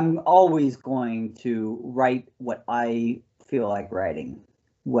 I'm always going to write what I feel like writing,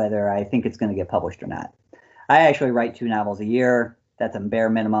 whether I think it's going to get published or not. I actually write 2 novels a year. That's a bare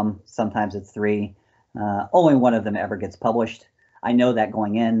minimum. Sometimes it's 3. Only one of them ever gets published. I know that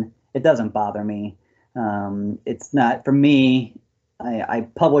going in. It doesn't bother me. It's not, for me, I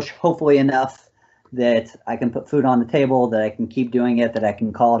publish hopefully enough that I can put food on the table, that I can keep doing it, that I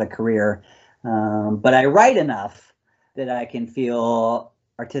can call it a career. But I write enough that I can feel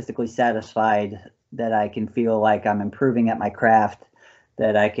artistically satisfied, that I can feel like I'm improving at my craft,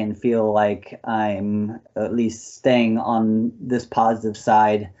 that I can feel like I'm at least staying on this positive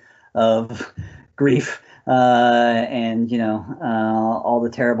side of grief and, all the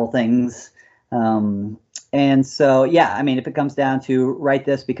terrible things. And so, yeah, I mean, if it comes down to write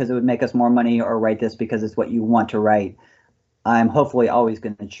this because it would make us more money or write this because it's what you want to write, I'm hopefully always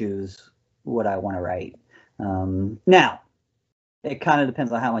going to choose what I want to write. Now, it kind of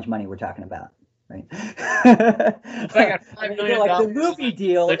depends on how much money we're talking about, right? If I got $5 million, like the movie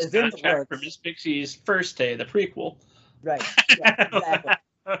deal is in the works. For Miss Pixie's First Day, the prequel. Right. Yeah, exactly.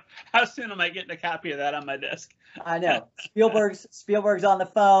 How soon am I getting a copy of that on my desk? I know. Spielberg's on the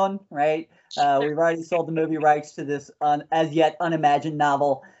phone, right? We've already sold the movie rights to this as yet unimagined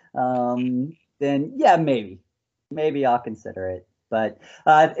novel. Then yeah, maybe I'll consider it. But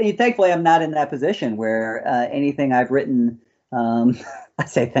thankfully, I'm not in that position where anything I've written, I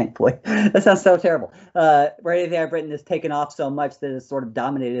say thankfully, that sounds so terrible, where anything I've written has taken off so much that it's sort of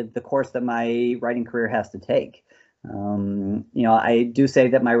dominated the course that my writing career has to take. I do say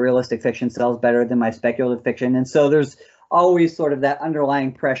that my realistic fiction sells better than my speculative fiction. And so there's always sort of that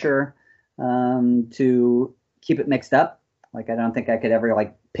underlying pressure to keep it mixed up. Like, I don't think I could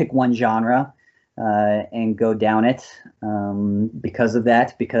ever pick one genre and go down it because of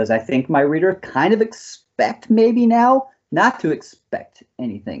that, because I think my reader kind of expect maybe now not to expect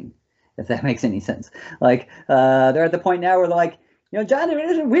anything, if that makes any sense. Like, they're at the point now where they're like, John,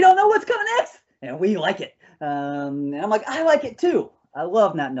 we don't know what's coming next, and we like it. And I'm like, I like it too. I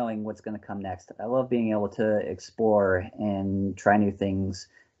love not knowing what's going to come next. I love being able to explore and try new things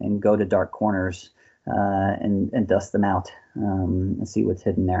and go to dark corners and dust them out and see what's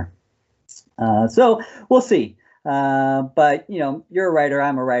hidden there. So we'll see. But, you're a writer,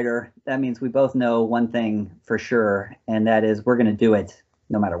 I'm a writer. That means we both know one thing for sure, and that is we're going to do it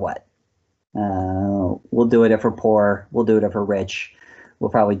no matter what. We'll do it if we're poor. We'll do it if we're rich. We'll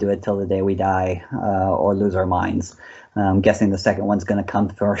probably do it till the day we die or lose our minds. I'm guessing the second one's going to come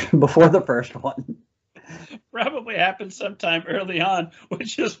first before the first one. Probably happened sometime early on,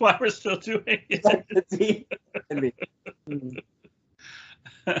 which is why we're still doing it.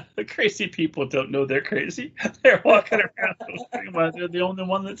 Crazy people don't know they're crazy. They're walking around thinking about they're the only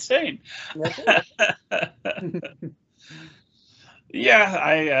one that's sane. Yeah,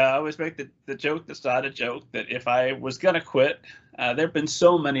 I always make the joke that's not a joke, that if I was going to quit, there have been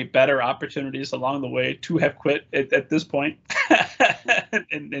so many better opportunities along the way to have quit at this point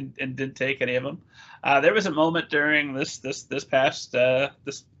and didn't take any of them. There was a moment during this past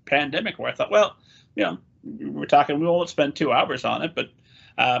this pandemic where I thought, well, we're talking, we won't spend 2 hours on it, but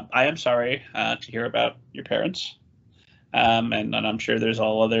I am sorry to hear about your parents. And I'm sure there's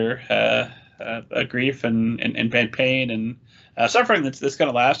all other grief and pain and suffering that's going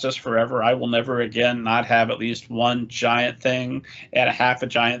to last us forever. I will never again not have at least one giant thing and a half a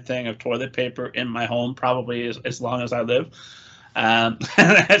giant thing of toilet paper in my home, probably as long as I live.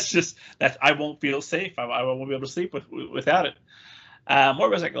 That's just that I won't feel safe. I won't be able to sleep without it. Where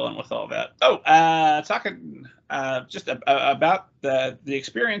was I going with all that? Talking just about the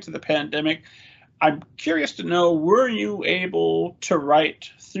experience of the pandemic. I'm curious to know, were you able to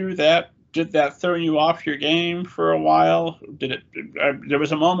write through that? Did that throw you off your game for a while? Did it? There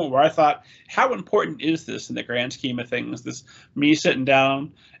was a moment where I thought, how important is this in the grand scheme of things? This me sitting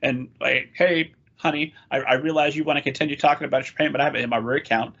down and like, hey, honey, I realize you want to continue talking about your pain, but I have it in my word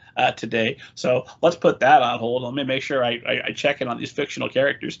count today. So let's put that on hold. Let me make sure I check in on these fictional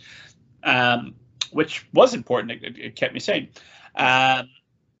characters, which was important. It kept me sane.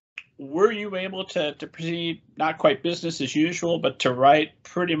 Were you able to proceed, not quite business as usual, but to write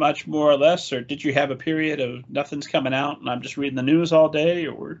pretty much more or less? Or did you have a period of nothing's coming out and I'm just reading the news all day?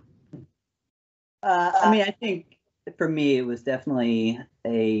 Or I think for me, it was definitely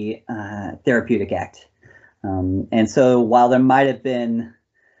a therapeutic act. And so while there might have been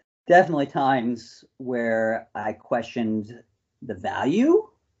definitely times where I questioned the value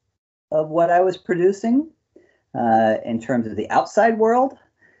of what I was producing in terms of the outside world,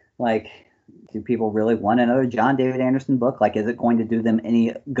 like, do people really want another John David Anderson book? Like, is it going to do them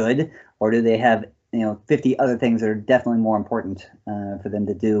any good? Or do they have 50 other things that are definitely more important for them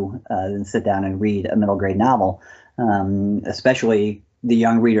to do than sit down and read a middle grade novel, especially the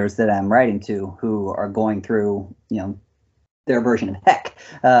young readers that I'm writing to who are going through, their version of heck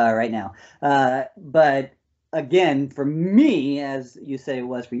right now. But again, for me, as you say it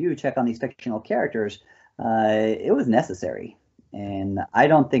was for you, check on these fictional characters, it was necessary. And I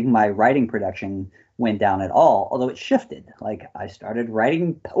don't think my writing production went down at all, although it shifted. Like I started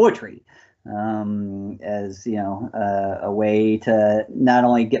writing poetry as a way to not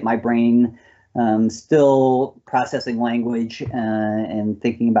only get my brain still processing language and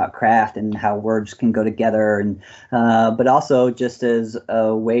thinking about craft and how words can go together, and but also just as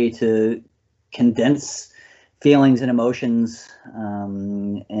a way to condense feelings and emotions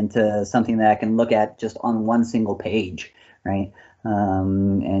into something that I can look at just on one single page, right?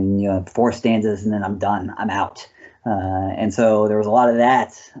 And 4 stanzas and then I'm done, I'm out. And so there was a lot of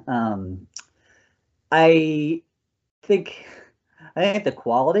that. I think the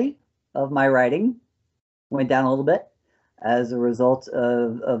quality of my writing went down a little bit as a result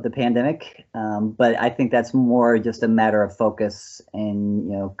of the pandemic, but I think that's more just a matter of focus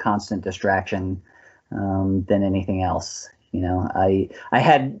and constant distraction than anything else. I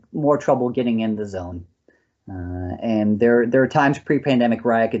had more trouble getting in the zone. And there are times pre-pandemic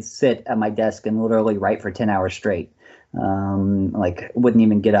where I could sit at my desk and literally write for 10 hours straight. Like wouldn't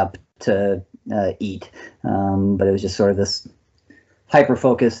even get up to eat. But it was just sort of this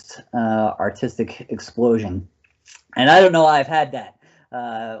hyper-focused artistic explosion. And I don't know I've had that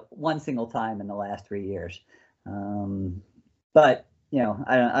one single time in the last 3 years. But I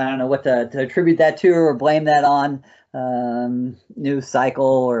don't know what to attribute that to or blame that on. News cycle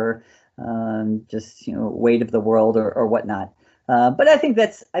or just weight of the world or whatnot. But I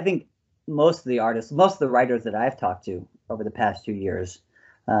think most of the artists, most of the writers that I've talked to over the past 2 years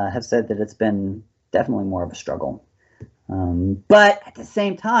have said that it's been definitely more of a struggle. But at the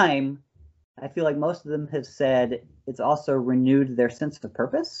same time, I feel like most of them have said it's also renewed their sense of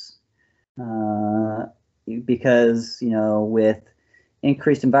purpose because with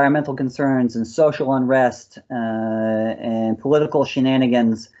increased environmental concerns and social unrest and political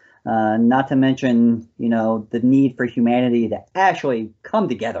shenanigans. Not to mention, the need for humanity to actually come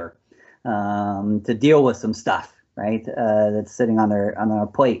together to deal with some stuff, right? That's sitting on their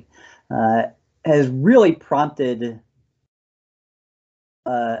plate, has really prompted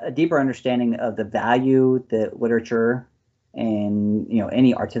a deeper understanding of the value that literature and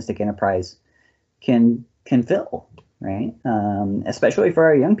any artistic enterprise can fill. Right, especially for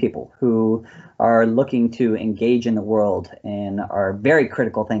our young people who are looking to engage in the world and are very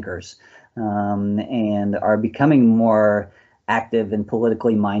critical thinkers and are becoming more active and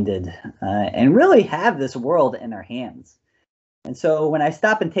politically minded and really have this world in their hands. And so when I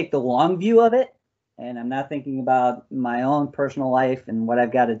stop and take the long view of it, and I'm not thinking about my own personal life and what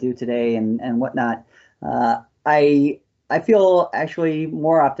I've got to do today and whatnot, I feel actually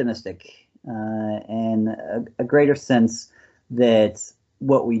more optimistic. And a greater sense that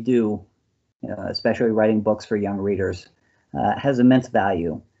what we do, especially writing books for young readers, has immense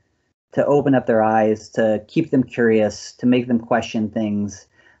value to open up their eyes, to keep them curious, to make them question things,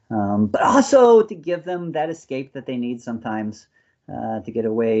 but also to give them that escape that they need sometimes to get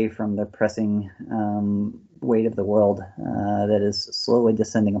away from the pressing weight of the world that is slowly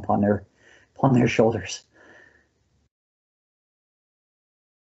descending upon their shoulders.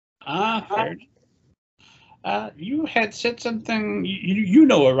 Fair. You had said something. You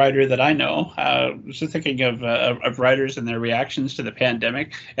know a writer that I know. Was thinking of writers and their reactions to the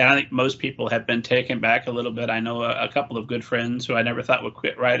pandemic, and I think most people have been taken back a little bit. I know a couple of good friends who I never thought would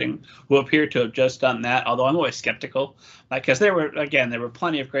quit writing, who appear to have just done that. Although I'm always skeptical, because there were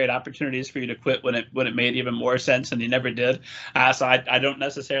plenty of great opportunities for you to quit when it made even more sense, and you never did. So I don't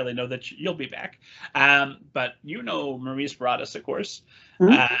necessarily know that you'll be back. But Maurice Broaddus, of course.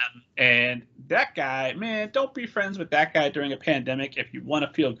 Mm-hmm. And that guy, man, don't be friends with that guy during a pandemic if you want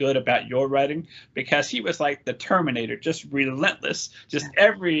to feel good about your writing, because he was like the Terminator, just relentless. Just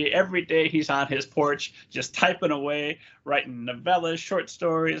every day he's on his porch, just typing away, writing novellas, short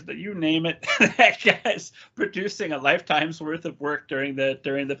stories, you name it. That guy's producing a lifetime's worth of work during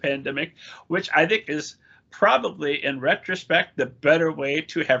the pandemic, which I think is probably, in retrospect, the better way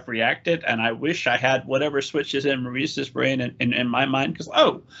to have reacted. And I wish I had whatever switches in Maurice's brain and in my mind, because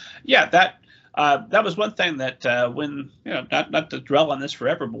that was one thing that when not to dwell on this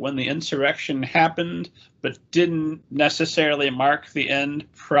forever, but when the insurrection happened, but didn't necessarily mark the end,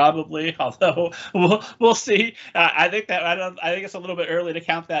 probably. Although we'll see. I think it's a little bit early to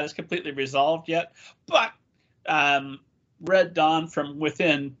count that as completely resolved yet, but. Red Dawn from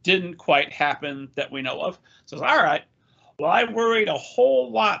Within didn't quite happen that we know of. So it's all right. Well, I worried a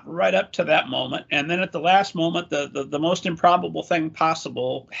whole lot right up to that moment, and then at the last moment, the most improbable thing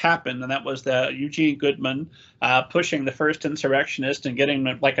possible happened, and that was the Eugene Goodman pushing the first insurrectionist and getting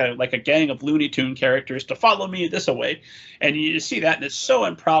like a gang of Looney Tune characters to follow me this away, and you see that, and it's so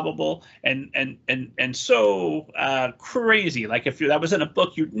improbable and so crazy. Like if that was in a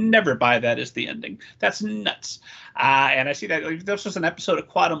book, you'd never buy that as the ending. That's nuts. And I see that like, this was an episode of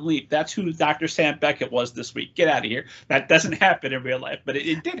Quantum Leap. That's who Dr. Sam Beckett was this week. Get out of here. That doesn't happen in real life, but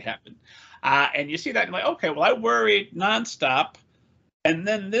it did happen. And you see that, and like, okay, well, I worried nonstop, and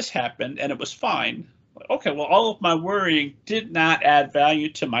then this happened, and it was fine. Okay, well, all of my worrying did not add value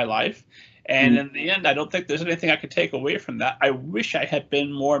to my life. And in the end, I don't think there's anything I could take away from that. I wish I had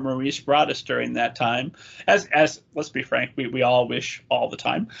been more Maurice Broaddus during that time. As let's be frank, we all wish all the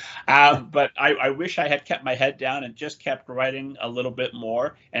time. But I wish I had kept my head down and just kept writing a little bit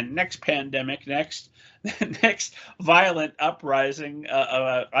more. And next pandemic, next violent uprising,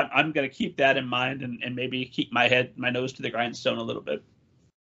 I'm going to keep that in mind and maybe keep my nose to the grindstone a little bit.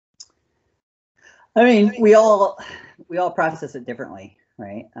 I mean, we all process it differently.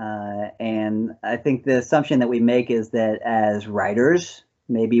 Right. And I think the assumption that we make is that as writers,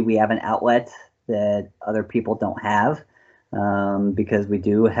 maybe we have an outlet that other people don't have, because we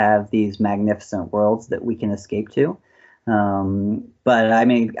do have these magnificent worlds that we can escape to. But I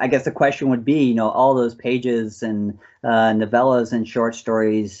mean, I guess the question would be, all those pages and novellas and short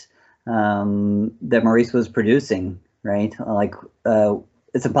stories that Maurice was producing, right? Like,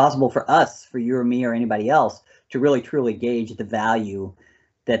 it's impossible for us, for you or me or anybody else, to really truly gauge the value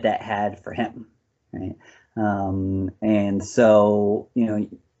that had for him, right? And so,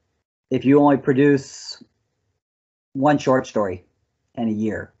 if you only produce one short story in a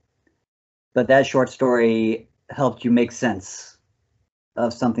year, but that short story helped you make sense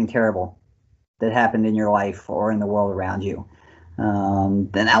of something terrible that happened in your life or in the world around you,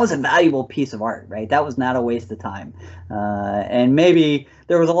 then that was a valuable piece of art, right? That was not a waste of time. And maybe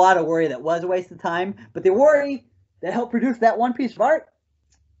there was a lot of worry that was a waste of time, but the worry that helped produce that one piece of art,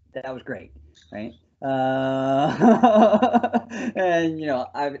 that was great, right? And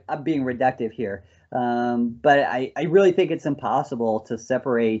I'm being reductive here, but I really think it's impossible to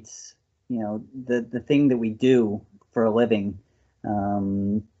separate, the thing that we do for a living,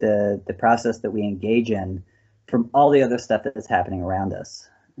 the process that we engage in, from all the other stuff that's happening around us.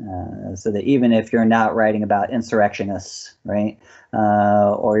 So that even if you're not writing about insurrectionists, right,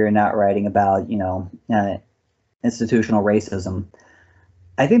 or you're not writing about institutional racism,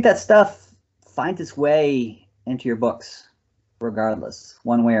 I think that stuff finds its way into your books, regardless,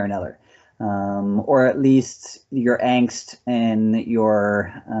 one way or another, or at least your angst and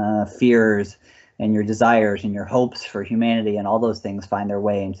your fears and your desires and your hopes for humanity and all those things find their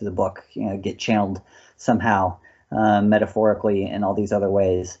way into the book, get channeled somehow, metaphorically in all these other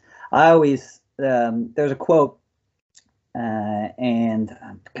ways. I always, there's a quote, and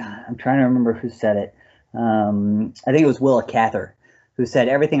I'm trying to remember who said it. I think it was Willa Cather, who said,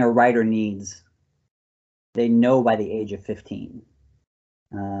 everything a writer needs, they know by the age of 15.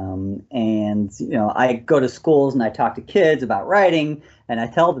 And, I go to schools and I talk to kids about writing, and I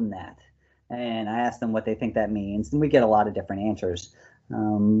tell them that. And I ask them what they think that means, and we get a lot of different answers.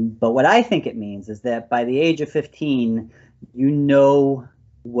 But what I think it means is that by the age of 15, you know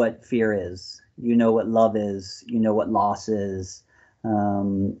what fear is, you know what love is, you know what loss is.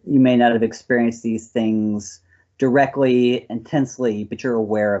 You may not have experienced these things directly, intensely, but you're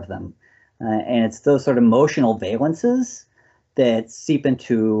aware of them. And it's those sort of emotional valences that seep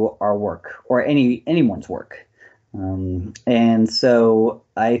into our work, or anyone's work. And so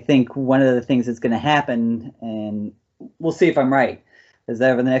I think one of the things that's going to happen, and we'll see if I'm right, is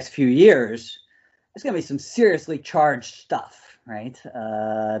that over the next few years, there's going to be some seriously charged stuff, right,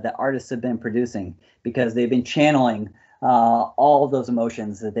 that artists have been producing, because they've been channeling all of those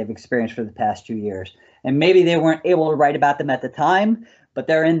emotions that they've experienced for the past 2 years. And maybe they weren't able to write about them at the time, but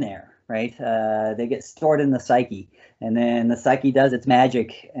they're in there, right? They get stored in the psyche, and then the psyche does its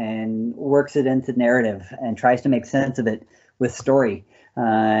magic and works it into narrative and tries to make sense of it with story.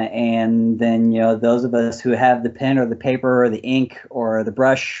 And then, those of us who have the pen or the paper or the ink or the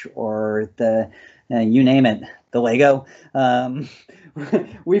brush or the, you name it, the Lego,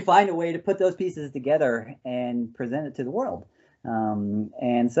 we find a way to put those pieces together and present it to the world.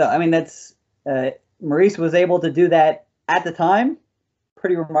 And so, I mean, that's, Maurice was able to do that at the time.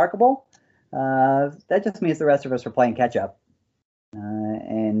 Pretty remarkable. That just means the rest of us are playing catch up.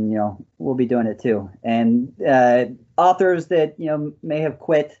 And, we'll be doing it too. And authors that, may have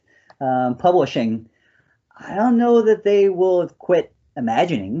quit publishing, I don't know that they will have quit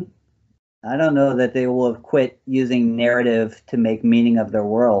imagining. I don't know that they will have quit using narrative to make meaning of their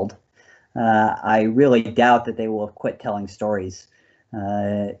world. I really doubt that they will have quit telling stories.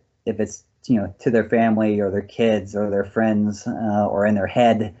 If it's to their family or their kids or their friends or in their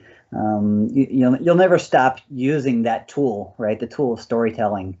head, you'll never stop using that tool, right? The tool of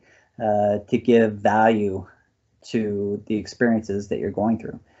storytelling to give value to the experiences that you're going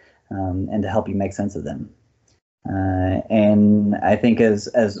through and to help you make sense of them. And I think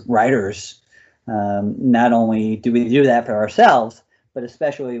as writers, not only do we do that for ourselves, but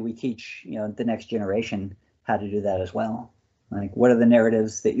especially we teach the next generation how to do that as well. Like, what are the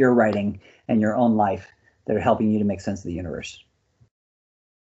narratives that you're writing in your own life that are helping you to make sense of the universe?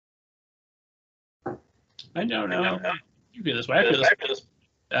 I don't know. You feel this way. I feel this.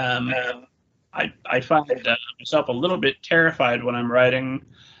 I find myself a little bit terrified when I'm writing.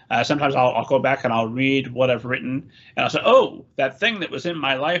 Sometimes I'll go back and I'll read what I've written, and I'll say, "Oh, that thing that was in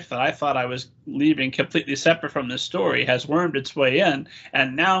my life that I thought I was leaving completely separate from this story has wormed its way in,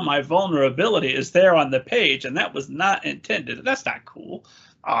 and now my vulnerability is there on the page, and that was not intended. That's not cool."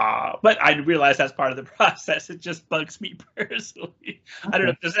 But I realize that's part of the process. It just bugs me personally. Okay. I don't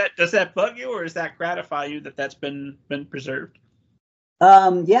know. Does that bug you, or does that gratify you that that's been preserved?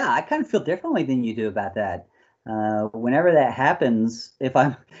 Yeah, I kind of feel differently than you do about that. Whenever that happens, if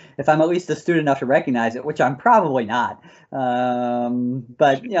I'm at least astute enough to recognize it, which I'm probably not, but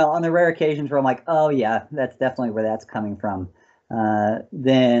on the rare occasions where I'm like, oh yeah, that's definitely where that's coming from,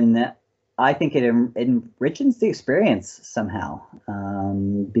 then I think it enriches the experience somehow,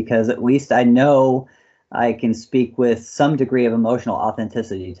 because at least I know I can speak with some degree of emotional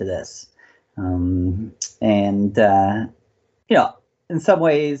authenticity to this, and in some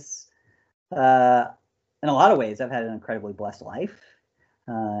ways, in a lot of ways, I've had an incredibly blessed life.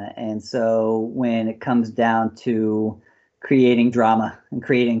 And so when it comes down to creating drama and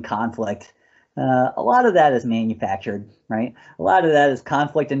creating conflict, a lot of that is manufactured, right? A lot of that is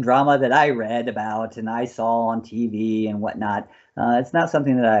conflict and drama that I read about and I saw on TV and whatnot. It's not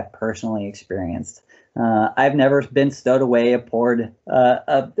something that I've personally experienced. I've never been stowed away aboard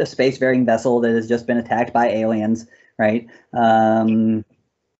a spacefaring vessel that has just been attacked by aliens, right?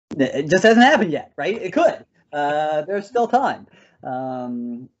 It just hasn't happened yet, right? It could. There's still time.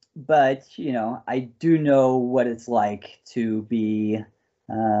 But I do know what it's like to be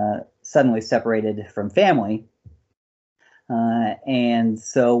suddenly separated from family. And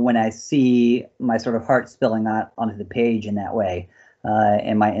so when I see my sort of heart spilling out onto the page in that way,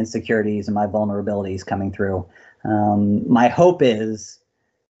 and my insecurities and my vulnerabilities coming through, my hope is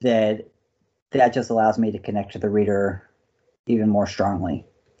that just allows me to connect to the reader even more strongly.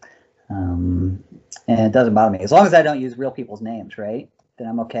 And it doesn't bother me. As long as I don't use real people's names, right? Then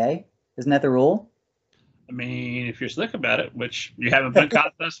I'm okay. Isn't that the rule? I mean, if you're slick about it, which you haven't been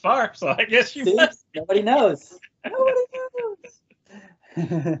caught thus far, so I guess you must. Nobody knows. Nobody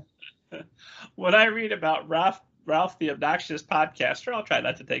knows. When I read about Ralph the Obnoxious Podcaster, I'll try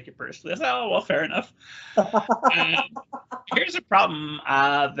not to take it personally. I say, oh, well, fair enough. Here's a problem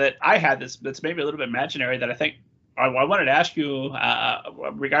that I had that's maybe a little bit imaginary that I think I wanted to ask you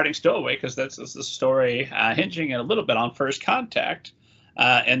regarding Stowaway, because that's a story hinging a little bit on First Contact.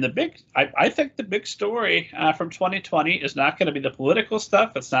 And I think the big story from 2020 is not going to be the political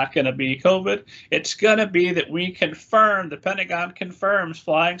stuff. It's not going to be COVID. It's going to be that the Pentagon confirms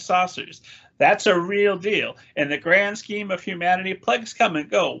flying saucers. That's a real deal. In the grand scheme of humanity, plagues come and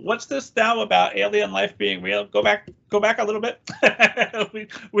go. What's this now about alien life being real? Go back a little bit.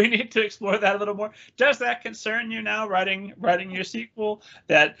 we need to explore that a little more. Does that concern you now, writing your sequel,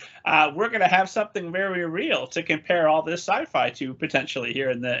 that we're going to have something very real to compare all this sci-fi to potentially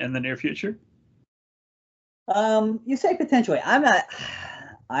here in the near future? You say potentially.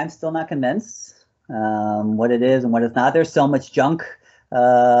 I'm still not convinced what it is and what it's not. There's so much junk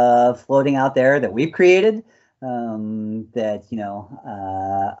floating out there that we've created that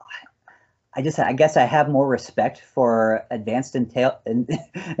I guess I have more respect for advanced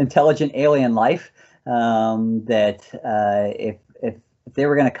intelligent alien life, that if they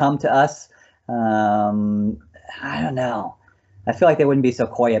were going to come to us, I don't know, I feel like they wouldn't be so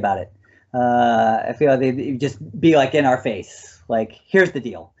coy about it. I feel like they'd just be like in our face, like, here's the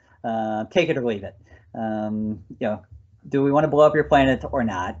deal, take it or leave it. Do we want to blow up your planet or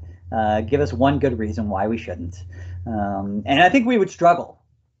not? Give us one good reason why we shouldn't. And I think we would struggle,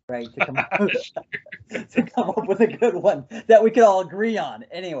 right, to come up with a good one that we could all agree on.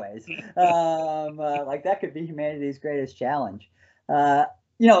 Anyways, like that could be humanity's greatest challenge.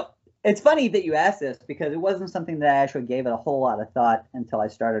 It's funny that you asked this, because it wasn't something that I actually gave it a whole lot of thought until I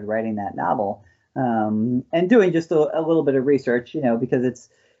started writing that novel. and doing just a little bit of research, because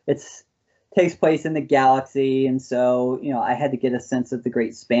it's takes place in the galaxy, and so I had to get a sense of the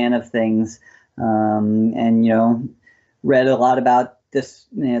great span of things, and read a lot about this,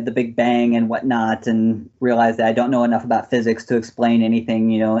 the Big Bang and whatnot, and realized that I don't know enough about physics to explain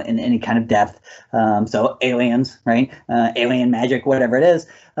anything, in any kind of depth. So aliens, right? Alien magic, whatever it is.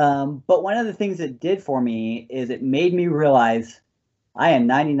 But one of the things it did for me is it made me realize I am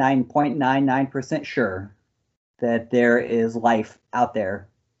 99.99% sure that there is life out there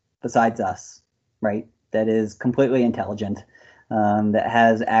besides us, right? That is completely intelligent, that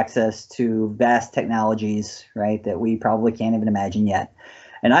has access to vast technologies, right? That we probably can't even imagine yet.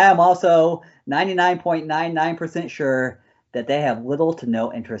 And I am also 99.99% sure that they have little to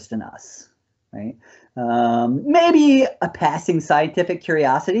no interest in us, right? Maybe a passing scientific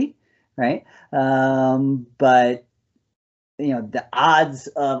curiosity, right? But the odds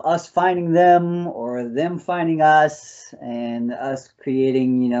of us finding them or them finding us and us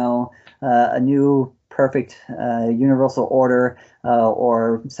creating, a new perfect universal order,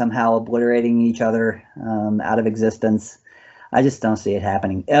 or somehow obliterating each other out of existence, I just don't see it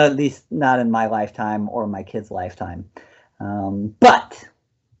happening, at least not in my lifetime or my kid's lifetime. But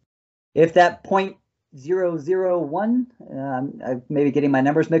if that 0.001, I'm maybe getting my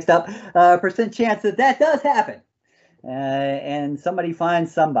numbers mixed up, percent chance that does happen, and somebody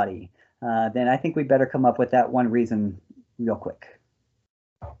finds somebody, then I think we better come up with that one reason real quick.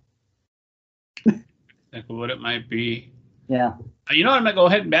 Think of what it might be. Yeah. I'm gonna go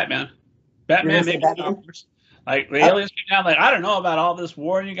ahead and Batman. Batman, maybe. Batman? Like the aliens came down, like, I don't know about all this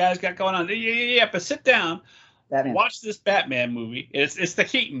war you guys got going on. Yeah, but sit down. Batman. Watch this Batman movie. It's the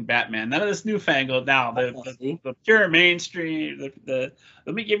Keaton Batman. None of this newfangled. Now the pure mainstream. Let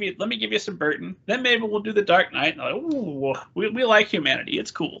me give you some Burton. Then maybe we'll do the Dark Knight. Like, ooh, we like humanity.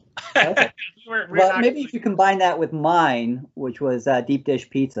 It's cool. Okay. Well, maybe if you combine that with mine, which was Deep Dish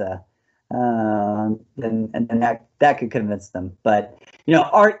Pizza, then that could convince them. But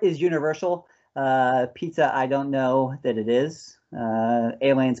art is universal. Pizza, I don't know that it is.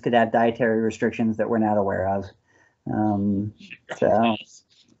 Aliens could have dietary restrictions that we're not aware of. So.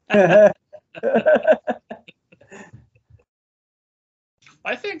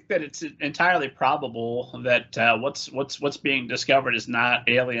 I think that it's entirely probable that what's being discovered is not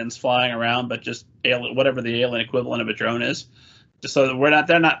aliens flying around, but just whatever the alien equivalent of a drone is. Just so that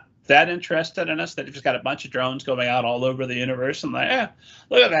they're not that interested in us, that they've just got a bunch of drones going out all over the universe, and like,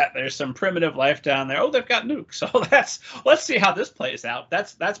 look at that, there's some primitive life down there. Oh, they've got nukes. So let's see how this plays out.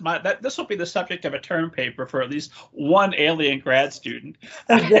 This will be the subject of a term paper for at least one alien grad student.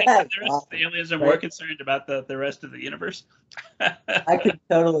 The rest of the aliens are more concerned about the rest of the universe. I could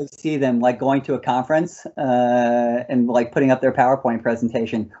totally see them like going to a conference and like putting up their PowerPoint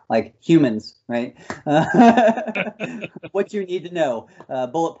presentation, like humans, right? What you need to know,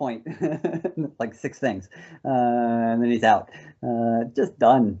 bullet point, like 6 things, and then he's out, just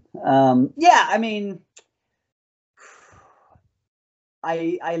done. Yeah, I mean,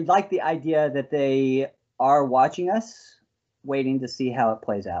 I like the idea that they are watching us, waiting to see how it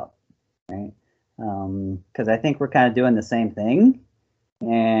plays out, right? Because I think we're kind of doing the same thing,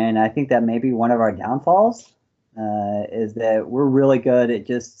 and I think that maybe one of our downfalls is that we're really good at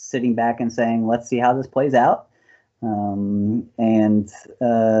just sitting back and saying, let's see how this plays out, and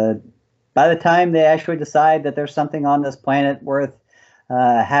by the time they actually decide that there's something on this planet worth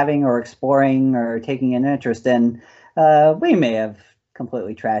having or exploring or taking an interest in, we may have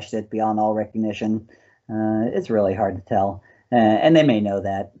completely trashed it beyond all recognition. It's really hard to tell, and they may know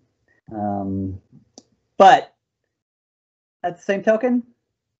that. But at the same token,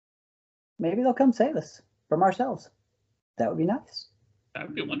 maybe they'll come save us from ourselves. That would be nice. That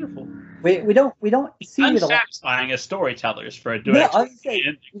would be wonderful. We don't see it unsatisfying as storytellers for a direct. We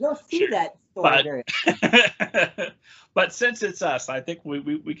don't see that story very often. But since it's us, I think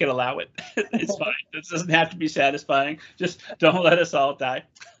we can allow it. It's fine. It doesn't have to be satisfying. Just don't let us all die.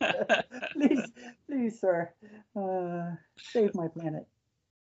 please, sir, save my planet.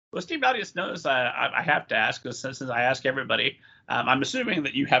 Well, Steve, audience knows I have to ask this, since I ask everybody. I'm assuming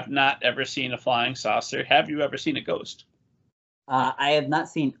that you have not ever seen a flying saucer. Have you ever seen a ghost? I have not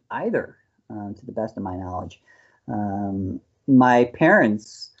seen either, to the best of my knowledge. My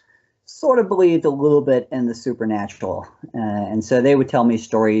parents sort of believed a little bit in the supernatural, and so they would tell me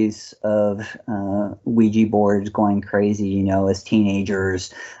stories of Ouija boards going crazy, as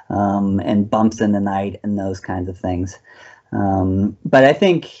teenagers, and bumps in the night and those kinds of things. But I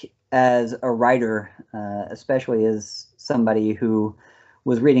think as a writer, especially as somebody who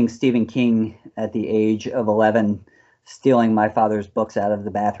was reading Stephen King at the age of 11, stealing my father's books out of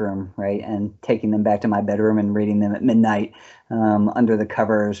the bathroom, right, and taking them back to my bedroom and reading them at midnight under the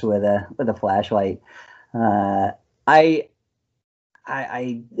covers with a flashlight. I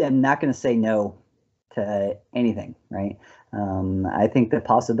am not going to say no to anything, right? I think the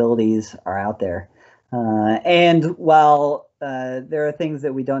possibilities are out there. And while there are things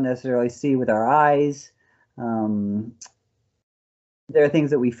that we don't necessarily see with our eyes, there are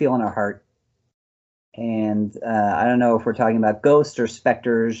things that we feel in our heart. And I don't know if we're talking about ghosts or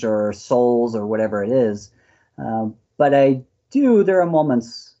specters or souls or whatever it is, but there are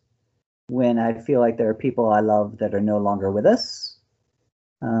moments when I feel like there are people I love that are no longer with us,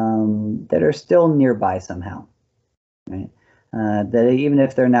 that are still nearby somehow, right? That even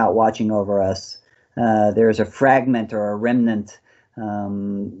if they're not watching over us, there's a fragment or a remnant.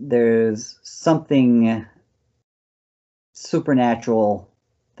 There's something supernatural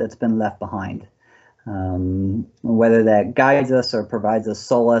that's been left behind. Whether that guides us or provides us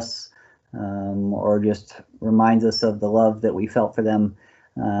solace, or just reminds us of the love that we felt for them.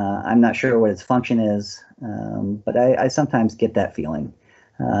 I'm not sure what its function is, but I sometimes get that feeling.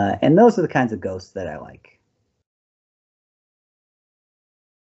 And those are the kinds of ghosts that I like.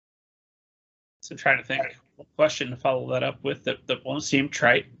 So trying to think what question to follow that up with that won't seem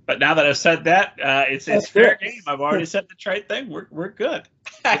trite. But now that I've said that, it's fair game. I've already said the trite thing. We're good.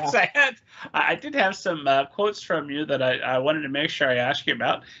 Yeah. I did have some quotes from you that I wanted to make sure I asked you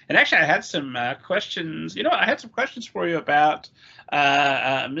about. And actually, I had some questions. I had some questions for you about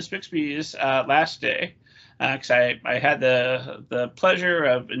Miss Bixby's last day. Because I had the pleasure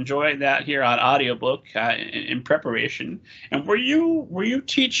of enjoying that here on audiobook in preparation. And were you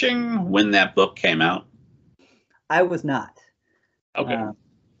teaching when that book came out? I was not. Okay.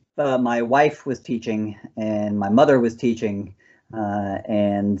 My wife was teaching, and my mother was teaching,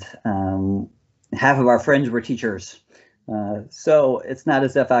 and half of our friends were teachers. So it's not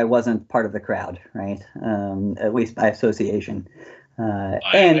as if I wasn't part of the crowd, right? At least by association.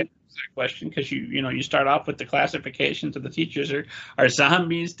 Question, because you start off with the classifications of the teachers are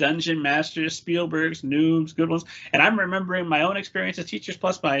zombies, dungeon masters, Spielbergs, noobs, good ones. And I'm remembering my own experience as teachers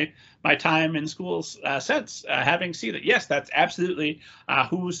plus my time in schools since having seen that. Yes, that's absolutely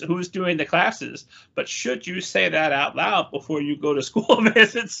who's doing the classes. But should you say that out loud before you go to school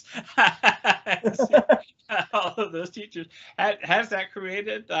visits? All of those teachers, has that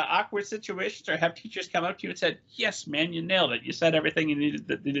created awkward situations, or have teachers come up to you and said, "Yes, man, you nailed it. You said everything you needed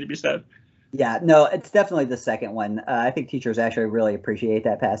to be said"? Yeah, no, it's definitely the second one. I think teachers actually really appreciate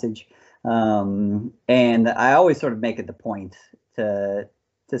that passage, and I always sort of make it the point to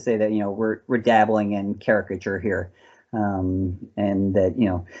say that we're dabbling in caricature here, and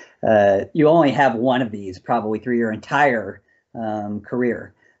that you only have one of these probably through your entire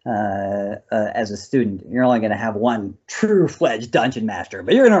career. As a student, you're only going to have one true-fledged dungeon master,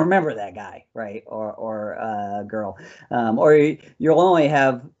 but you're going to remember that guy, right? Or girl, or you'll only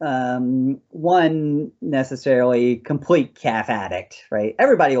have one necessarily complete calf addict, right?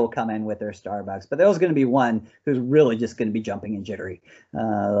 Everybody will come in with their Starbucks, but there's going to be one who's really just going to be jumping and jittery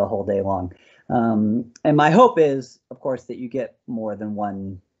the whole day long. And my hope is, of course, that you get more than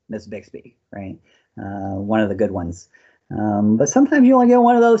one Miss Bixby, right? One of the good ones. But sometimes you only get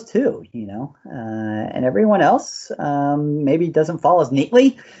one of those too, and everyone else maybe doesn't fall as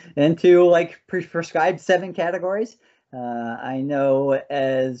neatly into like prescribed 7 categories. I know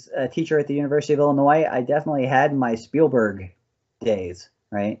as a teacher at the University of Illinois, I definitely had my Spielberg days,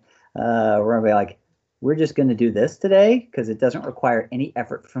 right? Where I'd be like, we're just going to do this today because it doesn't require any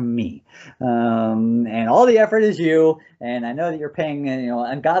effort from me. And all the effort is you. And I know that you're paying, an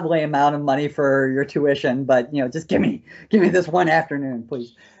ungodly amount of money for your tuition, but, just give me this one afternoon,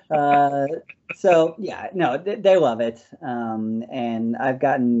 please. So yeah, no, they love it. And I've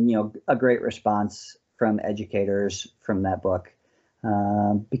gotten, a great response from educators from that book.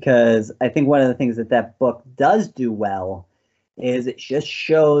 Because I think one of the things that book does do well is it just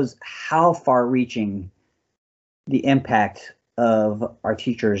shows how far-reaching the impact of our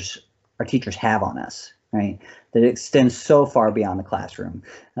teachers have on us, right? That it extends so far beyond the classroom.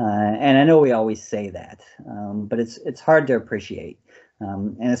 And I know we always say that, but it's hard to appreciate.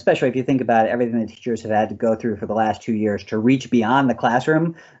 And especially if you think about everything that teachers have had to go through for the last 2 years to reach beyond the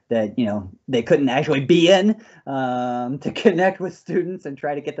classroom that, they couldn't actually be in, to connect with students and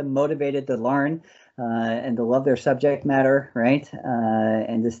try to get them motivated to learn. And to love their subject matter, right?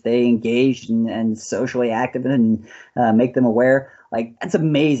 And to stay engaged and socially active and make them aware. Like, that's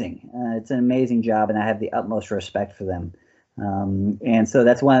amazing. It's an amazing job, and I have the utmost respect for them. And so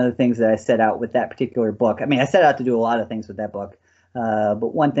that's one of the things that I set out with that particular book. I mean, I set out to do a lot of things with that book,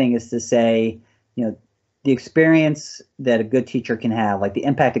 but one thing is to say, the experience that a good teacher can have, like the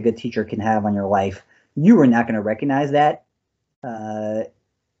impact a good teacher can have on your life, you are not going to recognize that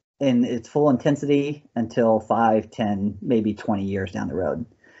in its full intensity until 5, 10, maybe 20 years down the road.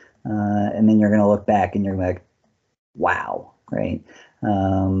 And then you're going to look back and you're like, wow, right?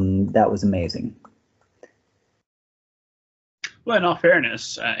 That was amazing. Well, in all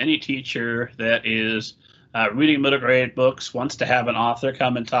fairness, any teacher that is reading middle grade books, wants to have an author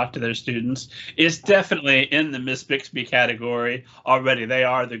come and talk to their students, is definitely in the Miss Bixby category already. They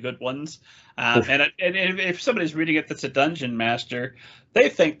are the good ones. And if somebody's reading it that's a dungeon master, they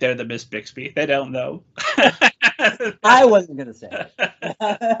think they're the Miss Bixby. They don't know. I wasn't going to say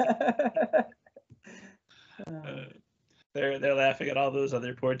they're laughing at all those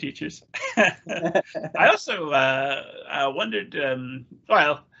other poor teachers. I also wondered,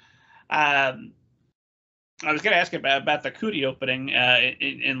 I was going to ask about the Cootie opening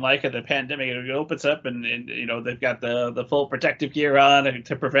in like of the pandemic. It opens up and you know they've got the full protective gear on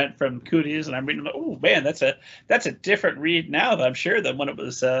to prevent from cooties, and I'm reading, oh man, that's a different read now, I'm sure, than when it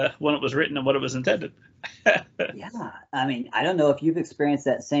was written and what it was intended. Yeah, I mean, I don't know if you've experienced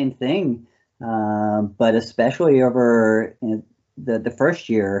that same thing, but especially over the first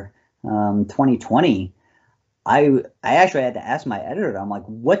year, 2020, I actually had to ask my editor. I'm like,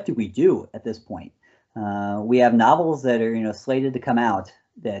 what do we do at this point? We have novels that are slated to come out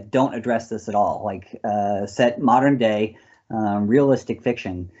that don't address this at all, like set modern day, realistic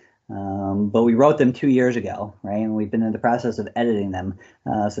fiction. But we wrote them 2 years ago, right? And we've been in the process of editing them.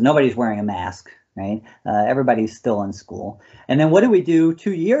 So nobody's wearing a mask, right? Everybody's still in school. And then what do we do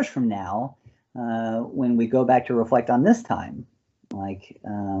 2 years from now when we go back to reflect on this time? Like,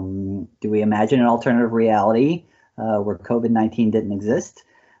 do we imagine an alternative reality where COVID-19 didn't exist?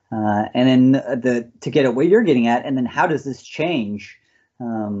 And then to get at what you're getting at, and then how does this change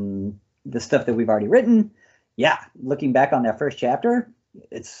the stuff that we've already written? Yeah, looking back on that first chapter,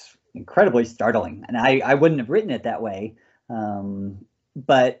 it's incredibly startling, and I wouldn't have written it that way.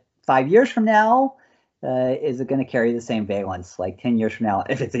 But 5 years from now, is it going to carry the same valence? Like 10 years from now,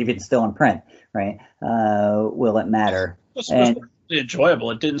 if it's even still in print, right? Will it matter? It was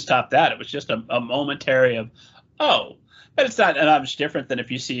enjoyable. It didn't stop that. It was just a momentary of, oh. But it's not much different than if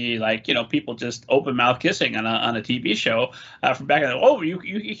you see, like, people just open mouth kissing on a TV show from back in the, oh,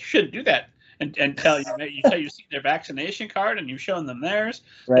 you shouldn't do that until you see their vaccination card and you've shown them theirs.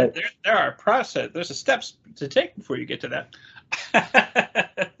 Right. There are there's a steps to take before you get to that.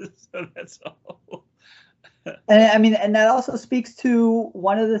 So that's all. And I mean, and that also speaks to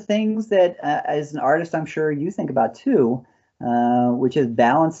one of the things that, as an artist, I'm sure you think about too, which is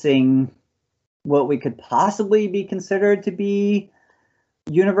balancing what we could possibly be considered to be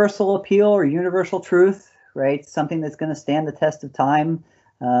universal appeal or universal truth, right? Something that's going to stand the test of time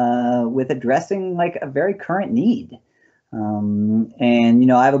with addressing like a very current need.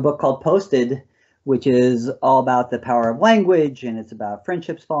 And, I have a book called Posted, which is all about the power of language, and it's about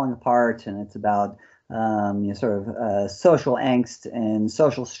friendships falling apart, and it's about social angst and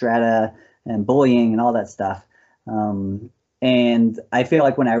social strata and bullying and all that stuff. And I feel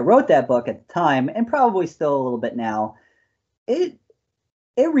like when I wrote that book at the time, and probably still a little bit now, it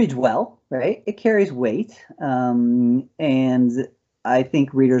reads well, right? It carries weight, and I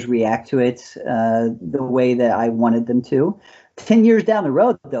think readers react to it the way that I wanted them to. 10 years down the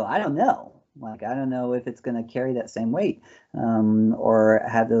road, though, I don't know. Like, I don't know if it's going to carry that same weight or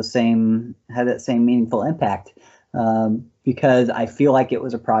have that same meaningful impact because I feel like it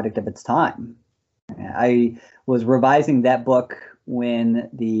was a product of its time. I was revising that book when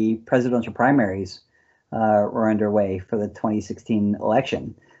the presidential primaries were underway for the 2016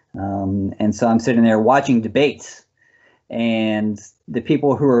 election. And so I'm sitting there watching debates, and the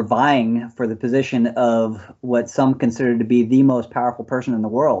people who are vying for the position of what some consider to be the most powerful person in the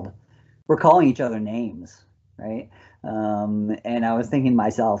world were calling each other names, right? And I was thinking to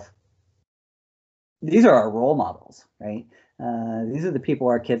myself, these are our role models, right? These are the people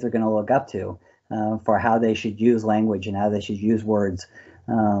our kids are going to look up to. For how they should use language and how they should use words.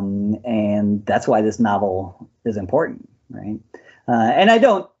 And that's why this novel is important, right? And I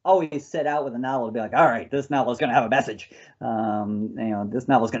don't always set out with a novel to be like, all right, this novel is going to have a message. This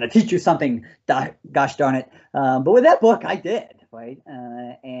novel is going to teach you something, gosh darn it. But with that book, I did, right?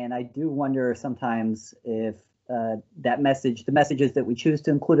 And I do wonder sometimes if the messages that we choose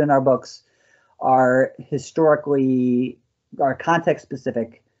to include in our books are context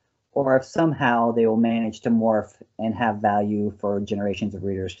specific, or if somehow they will manage to morph and have value for generations of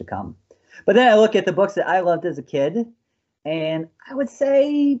readers to come. But then I look at the books that I loved as a kid, and I would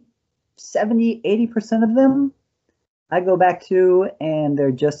say 70, 80% of them I go back to, and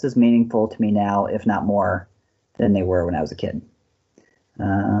they're just as meaningful to me now, if not more, than they were when I was a kid.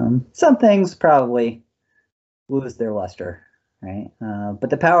 Some things probably lose their luster, right? But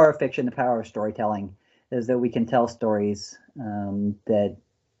the power of fiction, the power of storytelling, is that we can tell stories that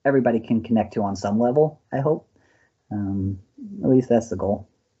everybody can connect to on some level, I hope. At least that's the goal.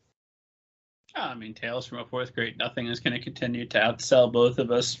 I mean, Tales from a Fourth Grade Nothing is going to continue to outsell both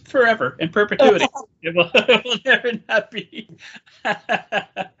of us forever, in perpetuity. it will never not be.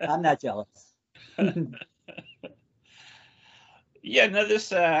 I'm not jealous. Yeah, no.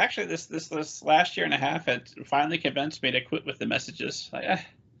 This actually, this last year and a half had finally convinced me to quit with the messages. Like,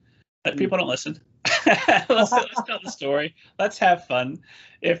 people don't listen. let's tell the story. Let's have fun.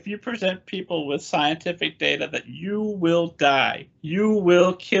 If you present people with scientific data that you will die, you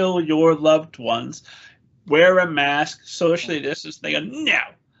will kill your loved ones, wear a mask, socially distance, they go, no.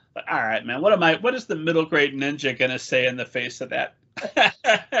 But, all right, man. What is the middle grade ninja gonna say in the face of that?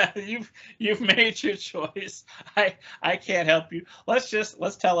 You've made your choice. I can't help you. Let's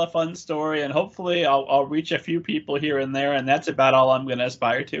tell a fun story, and hopefully I'll reach a few people here and there, and that's about all I'm gonna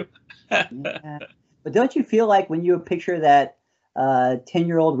aspire to. Yeah. But don't you feel like when you picture that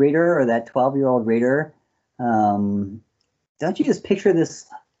 10-year-old reader or that 12-year-old reader, don't you just picture this?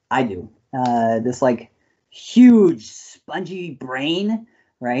 I do. This like huge spongy brain,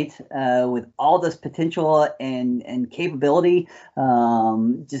 right? With all this potential and capability,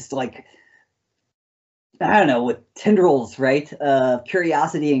 just like, I don't know, with tendrils, right?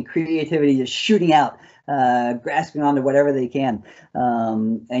 Curiosity and creativity just shooting out, grasping onto whatever they can.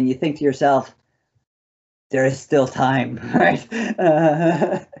 And you think to yourself, there is still time, right?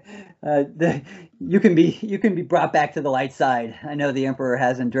 You can be brought back to the light side. I know the Emperor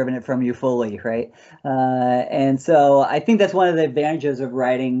hasn't driven it from you fully, right? And so I think that's one of the advantages of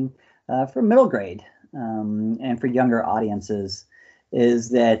writing for middle grade and for younger audiences, is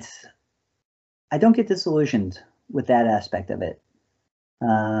that I don't get disillusioned with that aspect of it.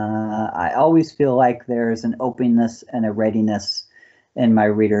 I always feel like there's an openness and a readiness in my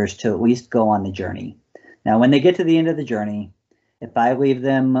readers to at least go on the journey. Now, when they get to the end of the journey, if I leave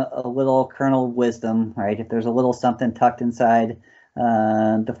them a little kernel of wisdom, right? If there's a little something tucked inside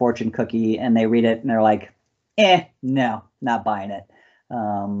the fortune cookie and they read it and they're like, no, not buying it.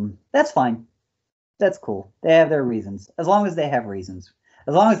 That's fine. That's cool. They have their reasons. As long as they have reasons.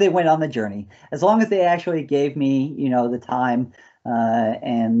 As long as they went on the journey. As long as they actually gave me, the time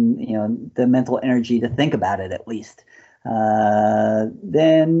and, the mental energy to think about it at least.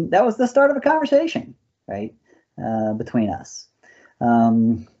 Then that was the start of a conversation, right, between us.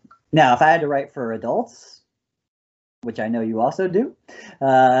 Now, if I had to write for adults, which I know you also do,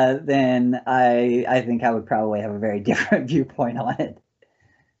 then I think I would probably have a very different viewpoint on it.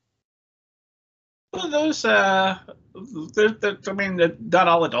 Well, those, I mean, not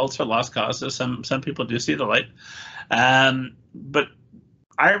all adults are lost causes. Some people do see the light. But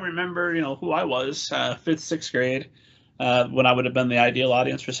I remember, who I was, 5th, 6th grade, when I would have been the ideal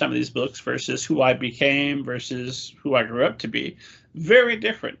audience for some of these books versus who I became versus who I grew up to be. Very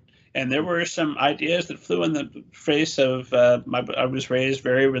different. And there were some ideas that flew in the face of I was raised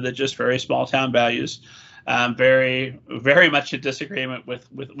very religious, very small town values, very, very much in disagreement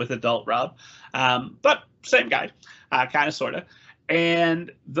with adult Rob, but same guy, kind of, sort of.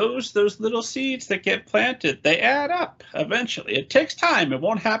 And those little seeds that get planted, they add up eventually. It takes time. It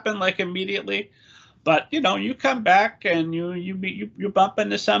won't happen like immediately. But you come back and you bump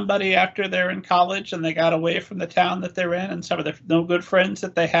into somebody after they're in college and they got away from the town that they're in and some of the no good friends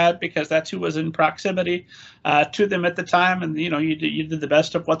that they had because that's who was in proximity to them at the time. And you did the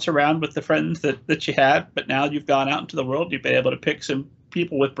best of what's around with the friends that you had. But now you've gone out into the world. You've been able to pick some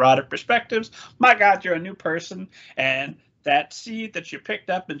people with broader perspectives. My God, you're a new person. And that seed that you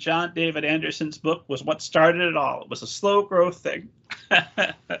picked up in John David Anderson's book was what started it all. It was a slow growth thing.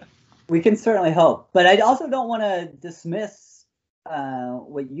 We can certainly hope, but I also don't want to dismiss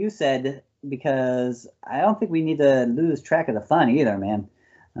what you said, because I don't think we need to lose track of the fun either, man.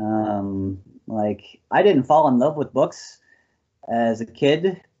 Like, I didn't fall in love with books as a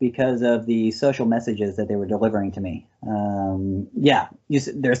kid because of the social messages that they were delivering to me. Yeah,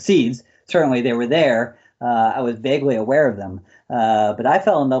 they're seeds. Certainly they were there. I was vaguely aware of them, but I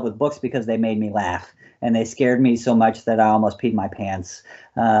fell in love with books because they made me laugh. And they scared me so much that I almost peed my pants.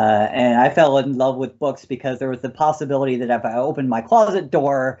 And I fell in love with books because there was the possibility that if I opened my closet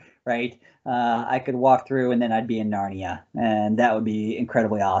door, right, I could walk through and then I'd be in Narnia. And that would be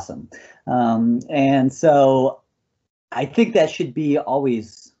incredibly awesome. And so I think that should be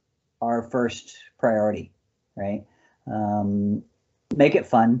always our first priority, right? Make it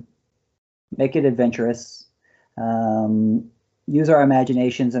fun. Make it adventurous. use our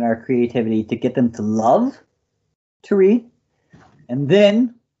imaginations and our creativity to get them to love to read. And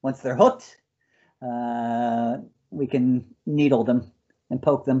then once they're hooked, we can needle them and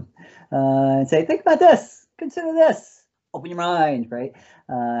poke them and say, think about this, consider this, open your mind, right?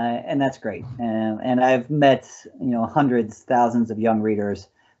 And that's great. And I've met, hundreds, thousands of young readers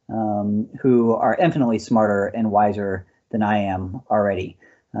who are infinitely smarter and wiser than I am already.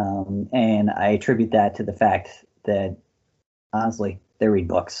 And I attribute that to the fact that, honestly, they read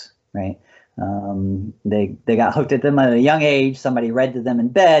books, right? They got hooked at them at a young age. Somebody read to them in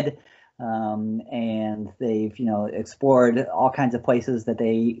bed, and they've explored all kinds of places that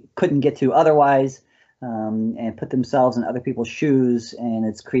they couldn't get to otherwise, and put themselves in other people's shoes, and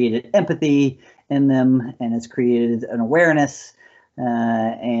it's created empathy in them, and it's created an awareness,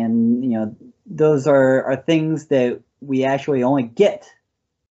 and those are things that we actually only get.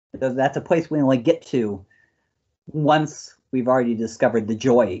 That's a place we only get to once we've already discovered the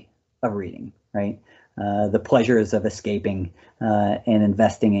joy of reading, right? The pleasures of escaping and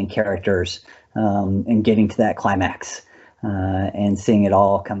investing in characters and getting to that climax and seeing it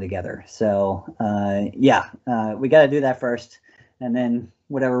all come together. So we got to do that first, and then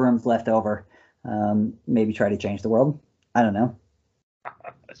whatever room's left over, maybe try to change the world. I don't know.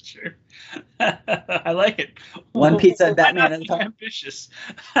 That's true. I like it. One pizza and Batman at a time. Ambitious.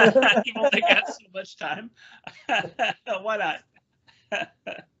 You've only got so much time. Why not?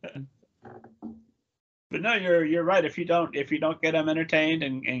 But no, you're right. If you don't get them entertained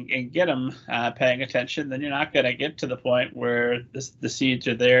and get them paying attention, then you're not going to get to the point where the seeds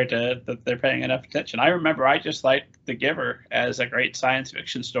are there that they're paying enough attention. I remember I just liked The Giver as a great science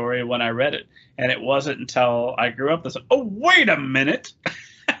fiction story when I read it, and it wasn't until I grew up that I said, "Oh, wait a minute."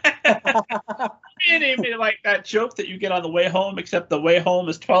 It like that joke that you get on the way home, except the way home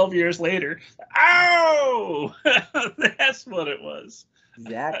is 12 years later. Oh, that's what it was.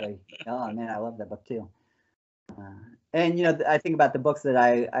 Exactly. Oh man, I love that book too. And I think about the books that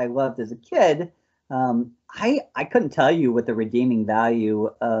I loved as a kid. I couldn't tell you what the redeeming value,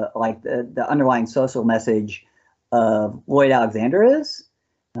 like the underlying social message of Lloyd Alexander is.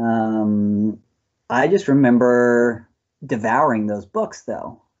 I just remember devouring those books,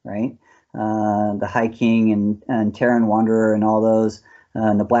 though, right? The High King and Terran Wanderer and all those,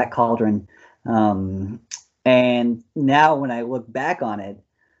 and the Black Cauldron. And now when I look back on it,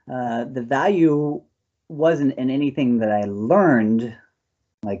 the value wasn't in anything that I learned,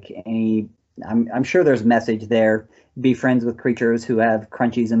 like I'm sure there's a message there. Be friends with creatures who have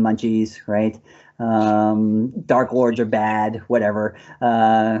crunchies and munchies, right? Dark Lords are bad, whatever.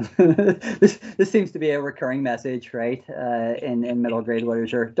 This seems to be a recurring message, right? In middle grade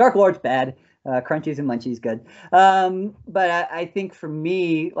literature. Dark Lords bad, crunchies and munchies good. But I think for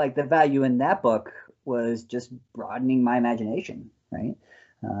me, like the value in that book was just broadening my imagination, right?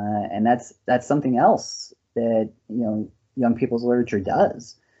 And that's something else that young people's literature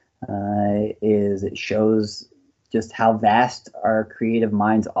does. Is it shows just how vast our creative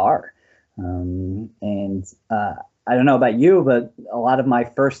minds are. And I don't know about you, but a lot of my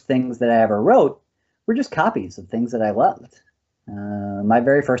first things that I ever wrote were just copies of things that I loved. My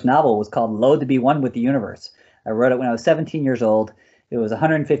very first novel was called Loath to Be One with the Universe. I wrote it when I was 17 years old. It was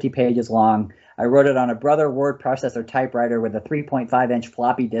 150 pages long. I wrote it on a Brother word processor typewriter with a 3.5-inch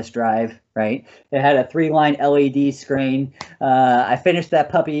floppy disk drive, right? It had a 3-line LED screen. I finished that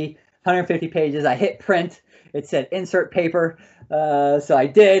puppy, 150 pages. I hit print. It said insert paper. So I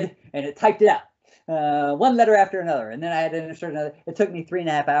did, and it typed it out. One letter after another, and then I had to insert another. It took me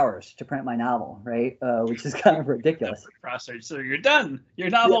 3.5 hours to print my novel, right? Which is kind of ridiculous. So you're done. Your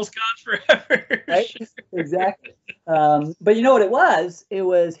novel's gone forever. Right? Sure. Exactly. But you know what it was? It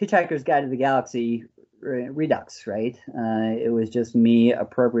was Hitchhiker's Guide to the Galaxy Redux, right? It was just me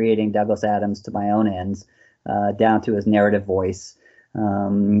appropriating Douglas Adams to my own ends, down to his narrative voice. I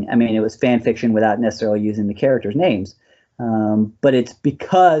mean, it was fan fiction without necessarily using the characters' names. But it's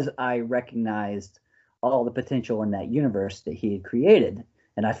because I recognized all the potential in that universe that he had created,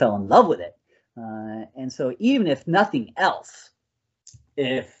 and I fell in love with it. And so even if nothing else,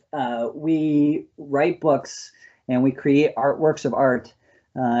 if we write books and we create works of art,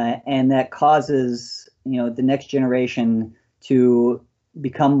 and that causes the next generation to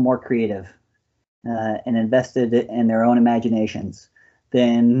become more creative and invested in their own imaginations,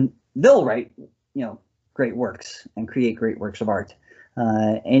 then they'll write great works and create great works of art.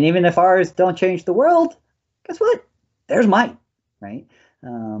 And even if ours don't change the world, guess what? There's mine, right?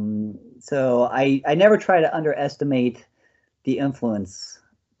 So I never try to underestimate the influence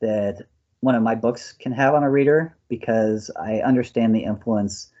that one of my books can have on a reader, because I understand the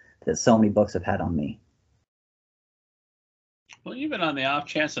influence that so many books have had on me. Well, even on the off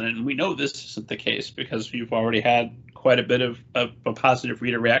chance, and we know this isn't the case because you've already had quite a bit of a positive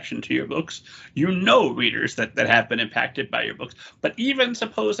reader reaction to your books. You know readers that have been impacted by your books. But even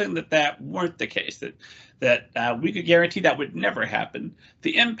supposing that weren't the case, that we could guarantee that would never happen,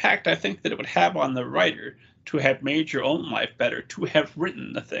 the impact I think that it would have on the writer to have made your own life better, to have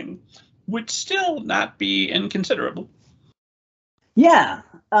written the thing, would still not be inconsiderable. Yeah.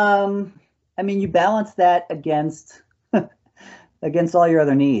 I mean, you balance that against against all your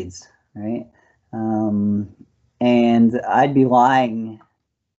other needs, right? And I'd be lying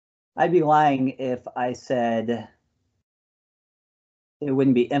if I said it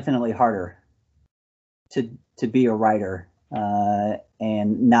wouldn't be infinitely harder to be a writer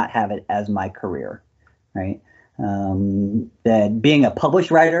and not have it as my career, right? That being a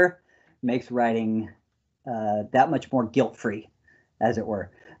published writer makes writing that much more guilt-free, as it were.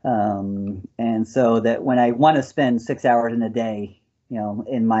 And so that when I want to spend 6 hours in a day,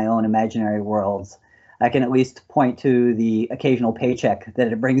 in my own imaginary worlds, I can at least point to the occasional paycheck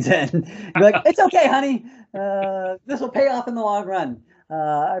that it brings in. Be like, it's okay, honey. This will pay off in the long run.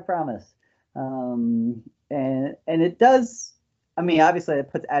 I promise. And it does. I mean, obviously,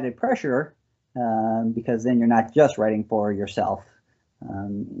 it puts added pressure because then you're not just writing for yourself.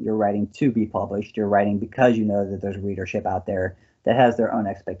 You're writing to be published. You're writing because you know that there's readership out there that has their own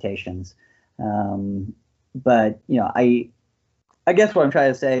expectations. But I guess what I'm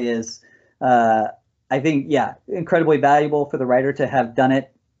trying to say is, I think, yeah, incredibly valuable for the writer to have done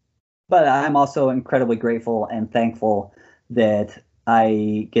it. But I'm also incredibly grateful and thankful that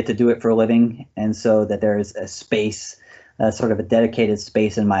I get to do it for a living, and so that there is a space, sort of a dedicated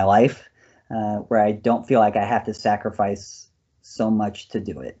space in my life where I don't feel like I have to sacrifice so much to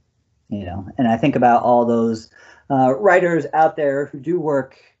do it. And I think about all those writers out there who do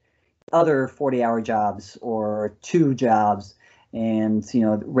work other 40-hour jobs or 2 jobs and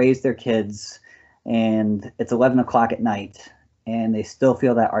raise their kids, and it's 11 o'clock at night and they still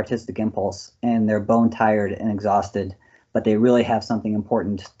feel that artistic impulse and they're bone tired and exhausted, but they really have something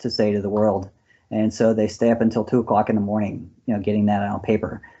important to say to the world, and so they stay up until 2 o'clock in the morning getting that on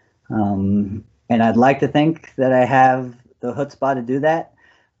paper. And I'd like to think that I have the chutzpah to do that,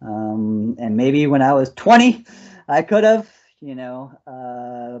 and maybe when I was 20 I could have,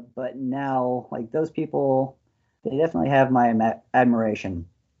 but now, like, those people, they definitely have my admiration.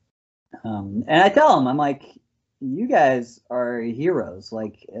 And I tell them, I'm like, you guys are heroes.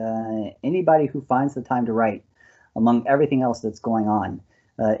 Like, anybody who finds the time to write among everything else that's going on,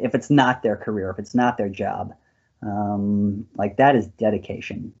 if it's not their career, if it's not their job, like, that is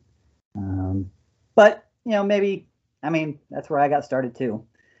dedication. But, maybe, I mean, that's where I got started too.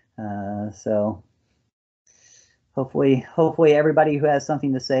 So hopefully everybody who has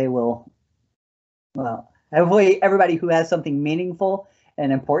something to say hopefully everybody who has something meaningful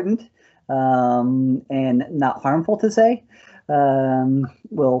and important and not harmful to say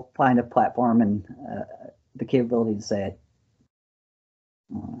will find a platform and the capability to say it.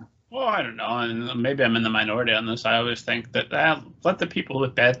 Well, I don't know, and maybe I'm in the minority on this. I always think that let the people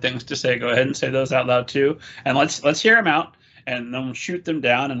with bad things to say go ahead and say those out loud too, and let's hear them out, and then shoot them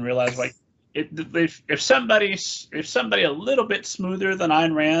down and realize, like, if somebody a little bit smoother than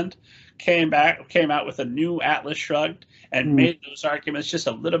Ayn Rand came out with a new Atlas Shrugged and made those arguments just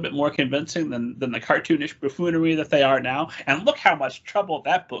a little bit more convincing than the cartoonish buffoonery that they are now. And look how much trouble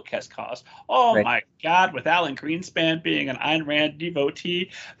that book has caused. Oh, right. My God, with Alan Greenspan being an Ayn Rand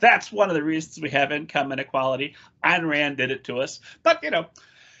devotee, that's one of the reasons we have income inequality. Ayn Rand did it to us. But,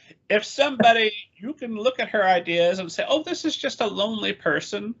 if somebody, you can look at her ideas and say, oh, this is just a lonely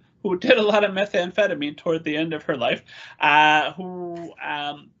person who did a lot of methamphetamine toward the end of her life, who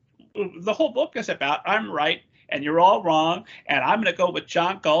the whole book is about, I'm right and you're all wrong, and I'm going to go with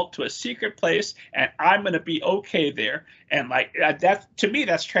John Galt to a secret place, and I'm going to be okay there. And, like, that, to me,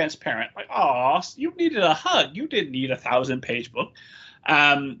 that's transparent. Like, oh, you needed a hug. You didn't need a 1,000-page book.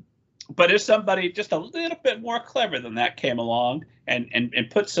 But if somebody just a little bit more clever than that came along and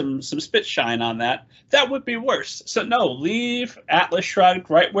put some spit shine on that, that would be worse. So no, leave Atlas Shrugged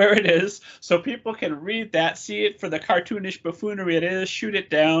right where it is so people can read that, see it for the cartoonish buffoonery it is, shoot it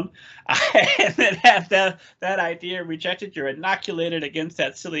down, and then have that idea rejected. You're inoculated against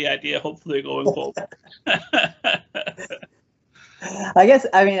that silly idea, hopefully going forward. I guess,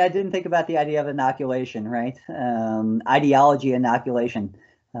 I mean, I didn't think about the idea of inoculation, right? Ideology inoculation.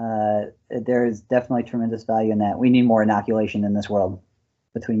 There's definitely tremendous value in that. We need more inoculation in this world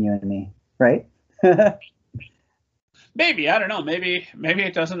between you and me, right? Maybe, I don't know. Maybe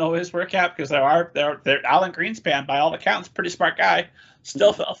it doesn't always work out because there Alan Greenspan, by all accounts, pretty smart guy,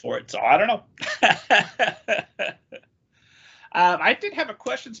 still fell for it. So I don't know. I did have a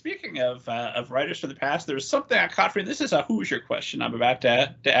question. Speaking of writers from the past, there was something I caught for you. This is a Hoosier question I'm about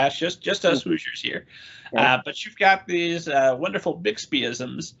to ask, just us Hoosiers here. But you've got these wonderful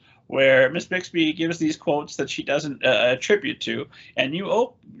Bixbyisms where Miss Bixby gives these quotes that she doesn't attribute to, and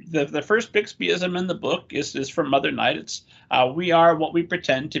the first Bixbyism in the book is from Mother Night. It's we are what we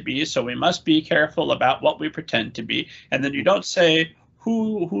pretend to be, so we must be careful about what we pretend to be. And then you don't say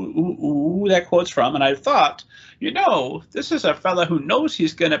who that quote's from, and I thought, this is a fella who knows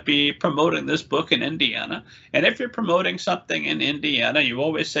he's going to be promoting this book in Indiana, and if you're promoting something in Indiana, you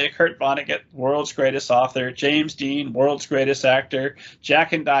always say Kurt Vonnegut, world's greatest author, James Dean, world's greatest actor,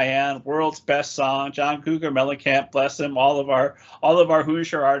 Jack and Diane, world's best song, John Cougar Mellencamp, bless him, all of our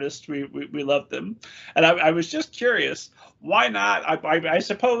Hoosier artists, we love them, and I was just curious. Why not? I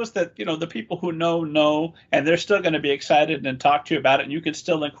suppose that the people who know, and they're still going to be excited and talk to you about it, and you can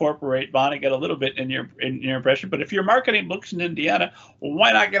still incorporate Vonnegut a little bit in your impression. But if you're marketing books in Indiana, well,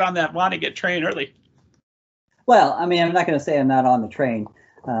 why not get on that Vonnegut train early? Well, I mean, I'm not going to say I'm not on the train.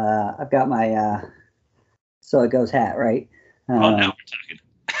 I've got my So It Goes hat, right? Now we're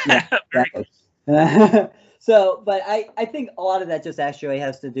talking. Yeah, so, but I think a lot of that just actually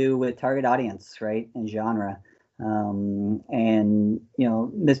has to do with target audience, right, and genre. And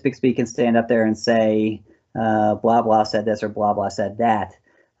Miss Bixby can stand up there and say blah blah said this or blah blah said that,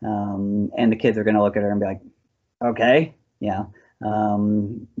 and the kids are going to look at her and be like, okay,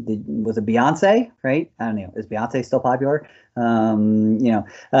 was it Beyonce, right? I don't know, is Beyonce still popular?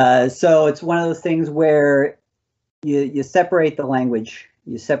 So it's one of those things where you separate the language,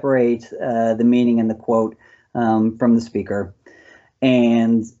 you separate the meaning in the quote from the speaker,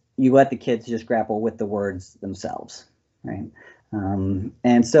 and you let the kids just grapple with the words themselves, right?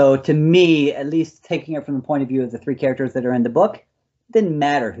 And so to me, at least taking it from the point of view of the three characters that are in the book, it didn't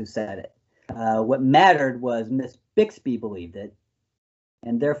matter who said it. What mattered was Miss Bixby believed it,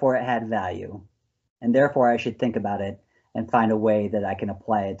 and therefore it had value, and therefore I should think about it and find a way that I can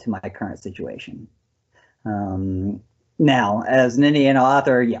apply it to my current situation. Now, as an Indiana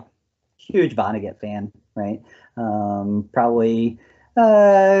author, huge Vonnegut fan, right? Probably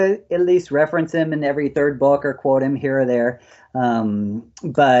at least reference him in every third book or quote him here or there.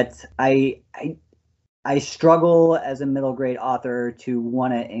 But I struggle as a middle grade author to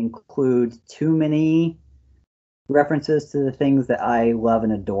want to include too many references to the things that I love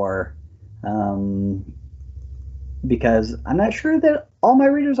and adore, because I'm not sure that all my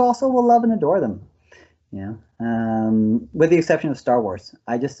readers also will love and adore them. With the exception of Star Wars.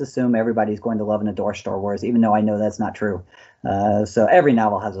 I just assume everybody's going to love and adore Star Wars, even though I know that's not true. So every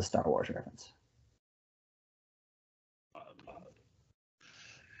novel has a Star Wars reference.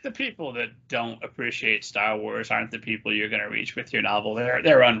 The people that don't appreciate Star Wars aren't the people you're going to reach with your novel.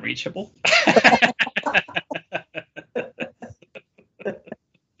 They're unreachable.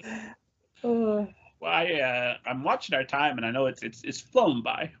 Well, I'm watching our time, and I know it's flown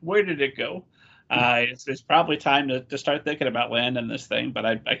by. Where did it go? It's probably time to start thinking about landing this thing, but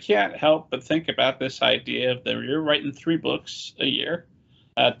I can't help but think about this idea of you're writing 3 books a year,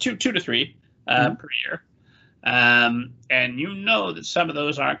 2 to 3 per year, and that some of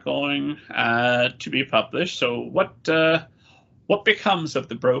those aren't going to be published. So what becomes of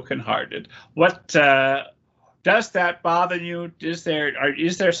the brokenhearted? What does that bother you? Is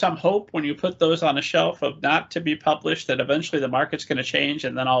there some hope when you put those on a shelf of not to be published, that eventually the market's going to change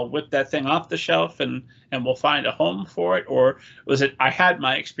and then I'll whip that thing off the shelf and we'll find a home for it? Or was it, I had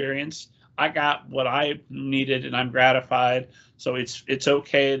my experience, I got what I needed and I'm gratified, so it's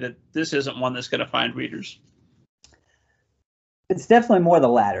okay that this isn't one that's going to find readers? It's definitely more the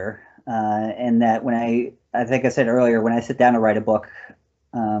latter, and that when I think I said earlier, when I sit down to write a book,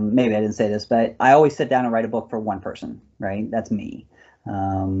 maybe I didn't say this, but I always sit down and write a book for one person, right? That's me.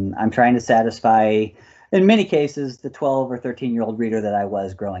 I'm trying to satisfy, in many cases, the 12 or 13-year-old reader that I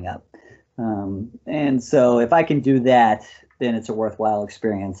was growing up. And so if I can do that, then it's a worthwhile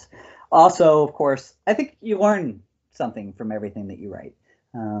experience. Also, of course, I think you learn something from everything that you write.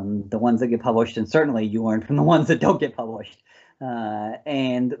 The ones that get published, and certainly you learn from the ones that don't get published.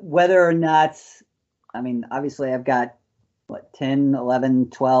 And whether or not, I mean, obviously I've got 10, 11,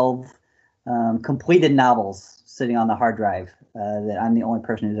 12 completed novels sitting on the hard drive that I'm the only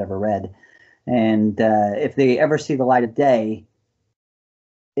person who's ever read. And if they ever see the light of day,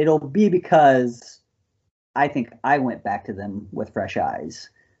 it'll be because I think I went back to them with fresh eyes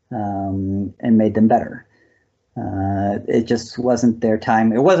and made them better. It just wasn't their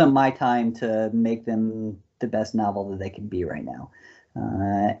time. It wasn't my time to make them the best novel that they can be right now.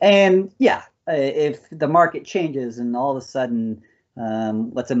 And yeah, if the market changes and all of a sudden,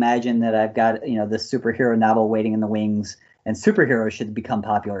 let's imagine that I've got this superhero novel waiting in the wings, and superheroes should become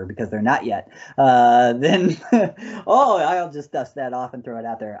popular because they're not yet, then I'll just dust that off and throw it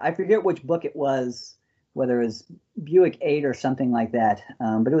out there. I forget which book it was, whether it was Buick 8 or something like that,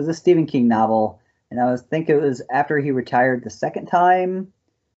 but it was a Stephen King novel, and I think it was after he retired the second time,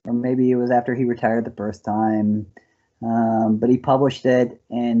 or maybe it was after he retired the first time. But he published it,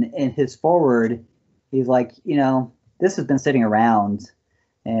 and in his foreword, he's like, this has been sitting around,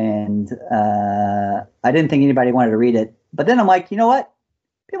 and I didn't think anybody wanted to read it. But then I'm like, you know what?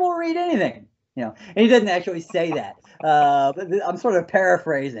 People will read anything, And he doesn't actually say that. But I'm sort of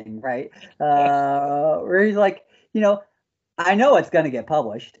paraphrasing, right? Where he's like, I know it's going to get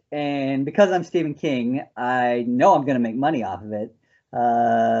published, and because I'm Stephen King, I know I'm going to make money off of it.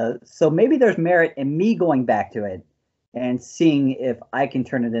 So maybe there's merit in me going back to it and seeing if I can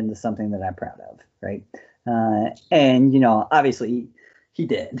turn it into something that I'm proud of, right? And obviously he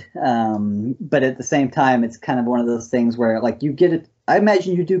did, but at the same time, it's kind of one of those things where, like, you get it. I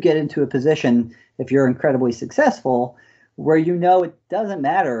imagine you do get into a position, if you're incredibly successful, where it doesn't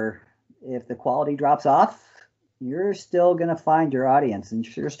matter if the quality drops off. You're still going to find your audience, and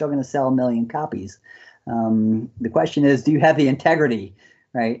you're still going to sell 1 million copies. The question is, do you have the integrity,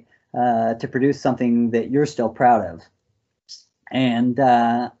 right, to produce something that you're still proud of? And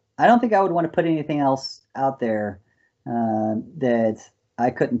I don't think I would want to put anything else out there that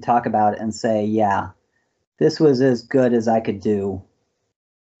I couldn't talk about and say, yeah, this was as good as I could do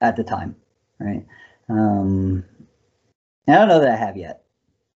at the time, right? And I don't know that I have yet.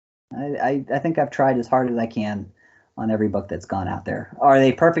 I think I've tried as hard as I can on every book that's gone out there. Are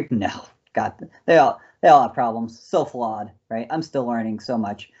they perfect? No. God, they all have problems. So flawed, right? I'm still learning so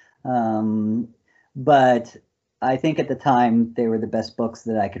much. But I think at the time they were the best books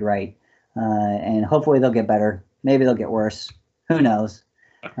that I could write. And hopefully they'll get better. Maybe they'll get worse. Who knows?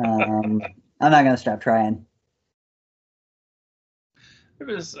 I'm not going to stop trying. It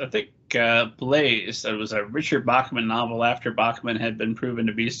was, I think, Blaze. It was a Richard Bachman novel after Bachman had been proven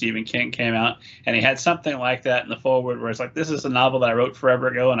to be Stephen King, came out, and he had something like that in the foreword where it's like, this is a novel that I wrote forever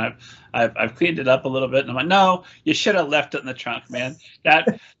ago, and I've cleaned it up a little bit. And I'm like, no, you should have left it in the trunk, man.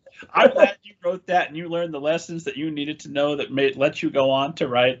 I'm glad you wrote that and you learned the lessons that you needed to know that let you go on to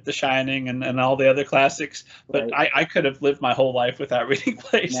write The Shining and all the other classics. But right. I could have lived my whole life without reading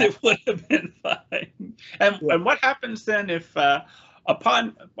Blaze. Yeah. It would have been fine. And what happens then if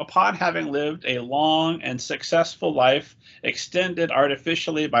upon having lived a long and successful life, extended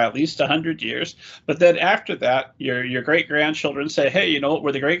artificially by at least 100 years, but then after that, your great-grandchildren say, hey,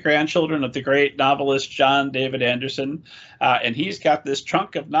 we're the great-grandchildren of the great novelist John David Anderson, and he's got this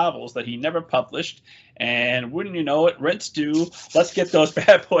trunk of novels that he never published, and wouldn't you know it, rent's due, let's get those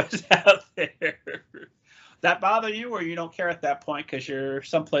bad boys out there. That bother you, or you don't care at that point because you're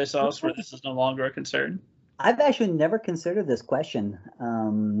someplace else where this is no longer a concern? I've actually never considered this question,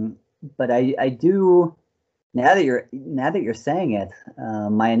 but I do. Now that you're saying it,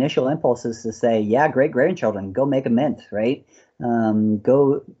 my initial impulse is to say, yeah, great grandchildren, go make a mint, right?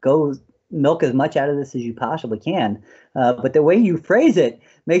 Go milk as much out of this as you possibly can. But the way you phrase it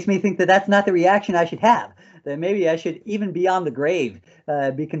makes me think that that's not the reaction I should have. That maybe I should, even beyond the grave,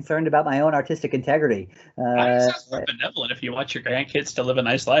 be concerned about my own artistic integrity. Sounds more benevolent if you want your grandkids to live a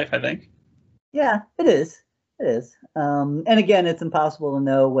nice life, I think. Yeah, it is. It is. And again, it's impossible to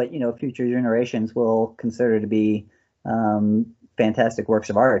know what, future generations will consider to be fantastic works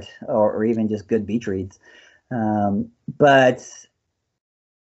of art or even just good beach reads. But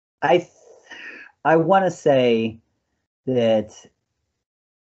I want to say that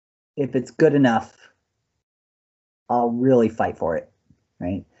if it's good enough, I'll really fight for it,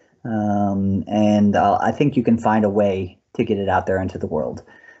 right? And I think you can find a way to get it out there into the world.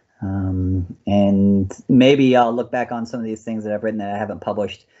 And maybe I'll look back on some of these things that I've written that I haven't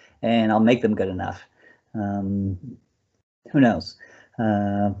published, and I'll make them good enough. Who knows?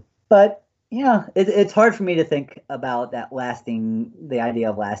 But yeah, it's hard for me to think about the idea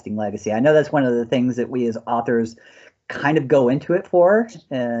of lasting legacy. I know that's one of the things that we as authors kind of go into it for,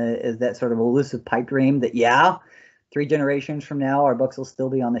 is that sort of elusive pipe dream that, 3 generations from now, our books will still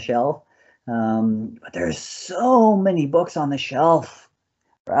be on the shelf. But there's so many books on the shelf,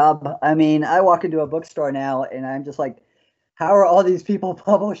 Rob. I mean, I walk into a bookstore now and I'm just like, how are all these people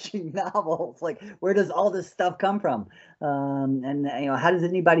publishing novels? Like, where does all this stuff come from? And how does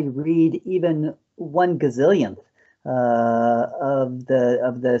anybody read even 1 gazillionth of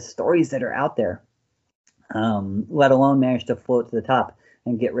the stories that are out there, let alone manage to float to the top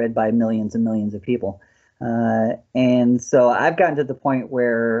and get read by millions and millions of people? And so I've gotten to the point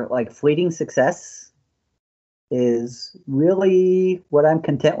where, like, fleeting success is really what I'm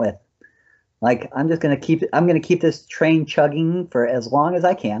content with. Like I'm gonna keep this train chugging for as long as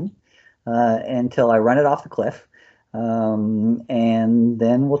I can until I run it off the cliff, and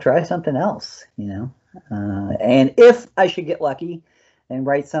then we'll try something else. And if I should get lucky and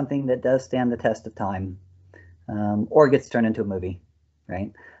write something that does stand the test of time, or gets turned into a movie,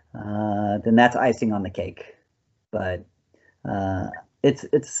 right? Then that's icing on the cake. But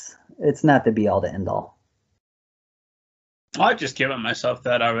it's not the be all to end all. I've just given myself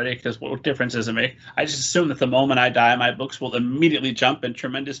that already because what difference does it make? I just assume that the moment I die, my books will immediately jump in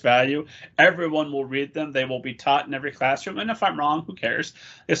tremendous value. Everyone will read them. They will be taught in every classroom. And if I'm wrong, who cares?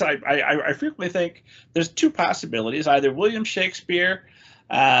 Because I frequently think there's two possibilities. Either William Shakespeare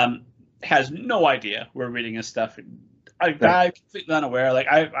has no idea we're reading his stuff. I'm completely unaware. Like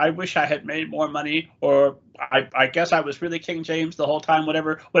I wish I had made more money, or I guess I was really King James the whole time,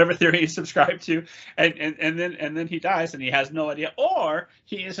 whatever theory he subscribed to, and then he dies and he has no idea, or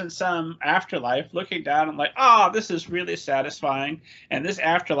he is in some afterlife looking down and like, this is really satisfying, and this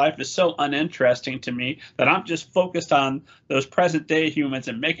afterlife is so uninteresting to me that I'm just focused on those present day humans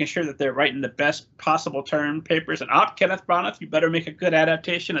and making sure that they're writing the best possible term papers. And Kenneth Branagh, you better make a good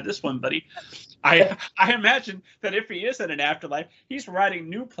adaptation of this one, buddy. I imagine that if he is in an afterlife, he's writing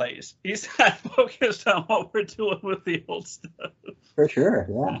new plays. He's not focused on what we're doing with the old stuff. For sure,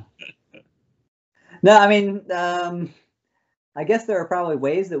 yeah. No, I mean, I guess there are probably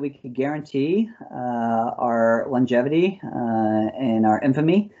ways that we could guarantee our longevity and our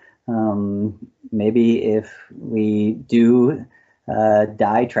infamy. Maybe if we do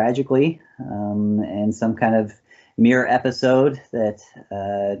die tragically in some kind of mirror episode that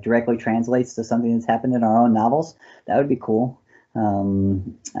directly translates to something that's happened in our own novels, that would be cool. I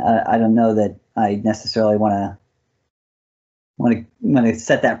don't know that I necessarily want to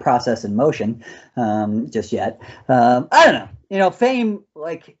set that process in motion just yet. I don't know. Fame,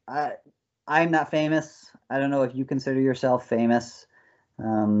 like I'm not famous. I don't know if you consider yourself famous.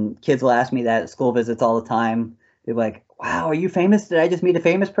 Kids will ask me that at school visits all the time. They're like, wow, are you famous? Did I just meet a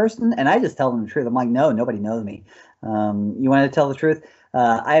famous person? And I just tell them the truth. I'm like, no, nobody knows me. You want to tell the truth?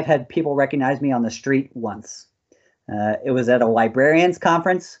 I've had people recognize me on the street once. It was at a librarians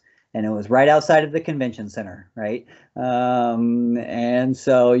conference, and it was right outside of the convention center, right? And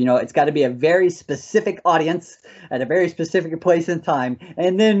so, it's got to be a very specific audience at a very specific place and time,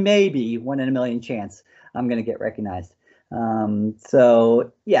 and then maybe 1 in a million chance I'm going to get recognized.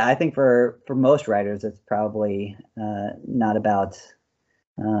 So yeah, I think for most writers, it's probably not about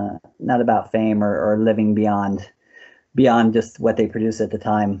fame or living beyond just what they produce at the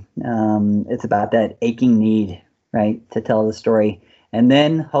time. It's about that aching need, right, to tell the story, and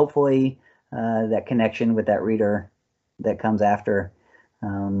then hopefully that connection with that reader that comes after,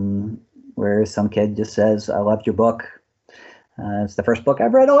 where some kid just says, "I loved your book. It's the first book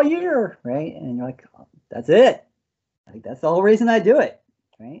I've read all year," right? And you're like, oh, "That's it. Like that's the whole reason I do it,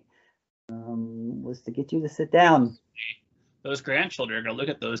 right? Was to get you to sit down." Those grandchildren are going to look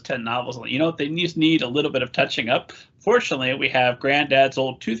at those 10 novels and they just need a little bit of touching up. Fortunately, we have Granddad's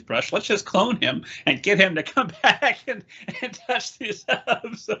old toothbrush. Let's just clone him and get him to come back and touch these up.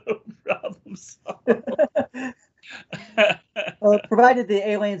 So problem solved. Well, provided the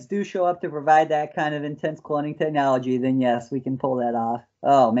aliens do show up to provide that kind of intense cloning technology, then yes, we can pull that off.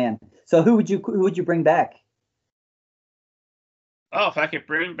 Oh man! So who would you bring back? Oh, if I could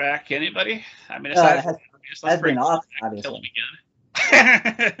bring back anybody, I mean, aside from let's bring off, obviously. Kill him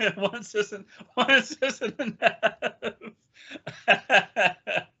again. Once isn't enough.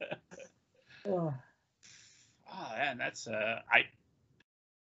 Oh man, that's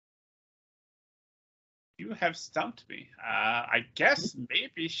you have stumped me. I guess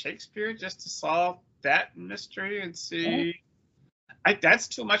maybe Shakespeare, just to solve that mystery and see. That's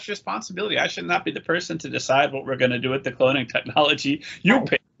too much responsibility. I should not be the person to decide what we're going to do with the cloning technology. You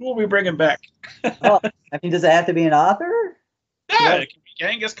pick. Who will we bring back? I mean, does it have to be an author? Yeah, it can be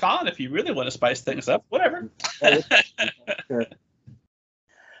Genghis Khan if you really want to spice things up. Whatever. Sure.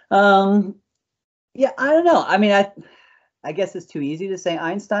 Yeah, I don't know. I mean, I guess it's too easy to say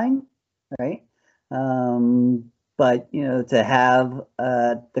Einstein, right? But to have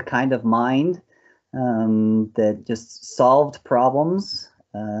the kind of mind that just solved problems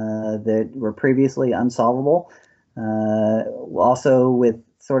that were previously unsolvable, also with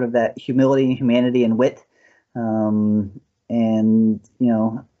sort of that humility, humanity, and wit. And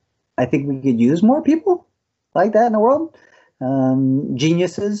I think we could use more people like that in the world.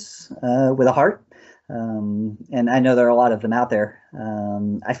 Geniuses with a heart. And I know there are a lot of them out there.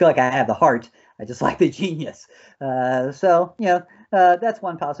 I feel like I have the heart. I just like the genius. So that's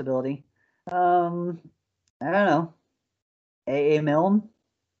one possibility. I don't know. A.A. Milne.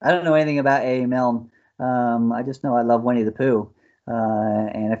 I don't know anything about A.A. Milne. I just know I love Winnie the Pooh,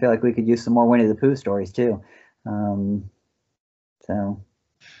 and I feel like we could use some more Winnie the Pooh stories too. So.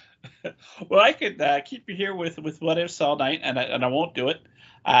 Well, I could keep you here with what ifs all night, and I won't do it.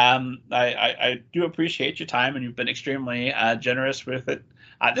 I do appreciate your time, and you've been extremely generous with it.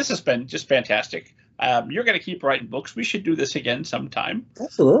 This has been just fantastic. You're going to keep writing books. We should do this again sometime.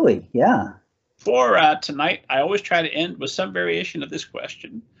 Absolutely, yeah. For tonight, I always try to end with some variation of this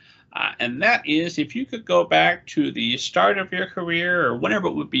question. And that is, if you could go back to the start of your career or whenever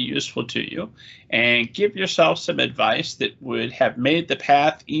it would be useful to you and give yourself some advice that would have made the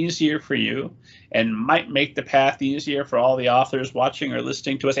path easier for you and might make the path easier for all the authors watching or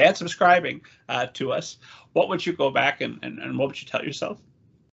listening to us and subscribing to us, what would you go back and what would you tell yourself?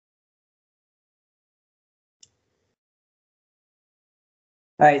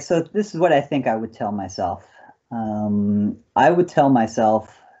 All right, so this is what I think I would tell myself. I would tell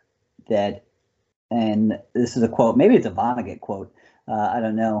myself that, and this is a quote, maybe it's a Vonnegut quote, I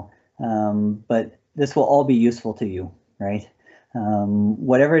don't know, but this will all be useful to you, right?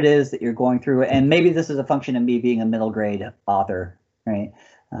 Whatever it is that you're going through, and maybe this is a function of me being a middle grade author, right?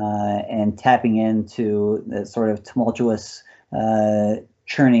 And tapping into the sort of tumultuous,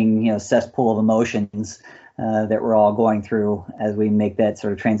 churning, cesspool of emotions that we're all going through as we make that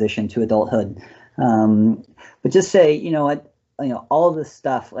sort of transition to adulthood. But just say, all of this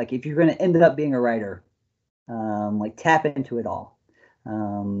stuff, like if you're going to end up being a writer, like tap into it all.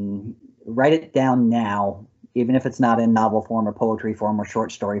 Write it down now, even if it's not in novel form or poetry form or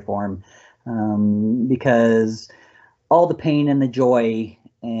short story form, because all the pain and the joy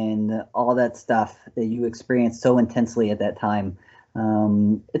and all that stuff that you experienced so intensely at that time,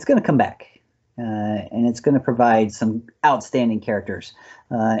 it's going to come back. And it's going to provide some outstanding characters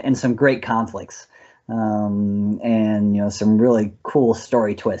and some great conflicts, and some really cool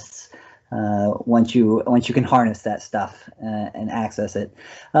story twists once you can harness that stuff and access it.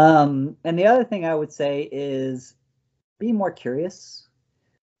 And the other thing I would say is be more curious.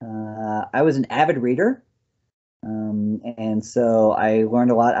 I was an avid reader, and so I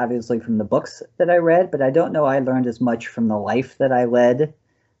learned a lot, obviously, from the books that I read, but I don't know I learned as much from the life that I led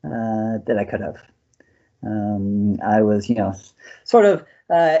that I could have. I was, sort of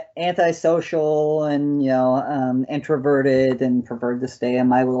antisocial and, introverted and preferred to stay in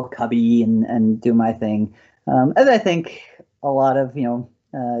my little cubby and do my thing, as I think a lot of,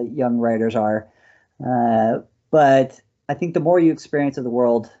 young writers are. But I think the more you experience of the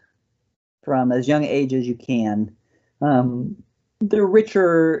world from as young age as you can, the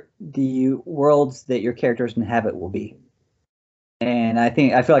richer the worlds that your characters inhabit will be. And I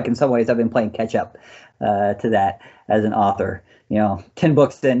feel like in some ways I've been playing catch up to that as an author. 10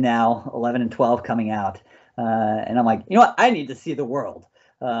 books in now, 11 and 12 coming out, and I'm like, I need to see the world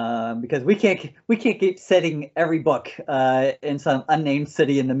because we can't keep setting every book in some unnamed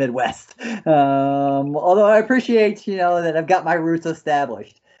city in the Midwest. Although I appreciate that I've got my roots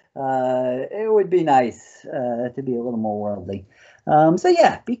established, it would be nice to be a little more worldly. So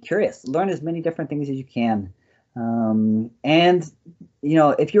yeah, be curious, learn as many different things as you can. And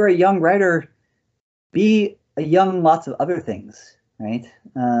if you're a young writer, be a young lots of other things, right?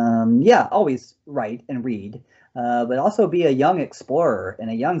 Always write and read, but also be a young explorer and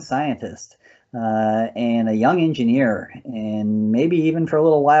a young scientist and a young engineer, and maybe even for a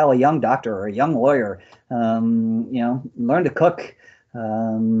little while a young doctor or a young lawyer. Learn to cook. I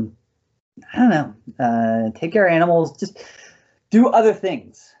don't know. Take care of animals. Just do other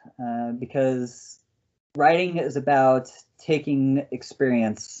things because writing is about taking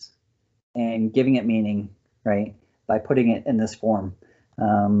experience and giving it meaning, right? By putting it in this form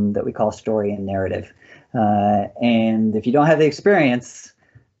that we call story and narrative. And if you don't have the experience,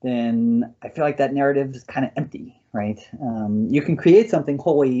 then I feel like that narrative is kind of empty, right? You can create something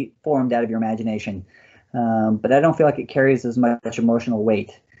wholly formed out of your imagination, but I don't feel like it carries as much emotional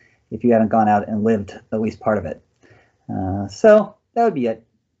weight if you haven't gone out and lived at least part of it. So that would be it.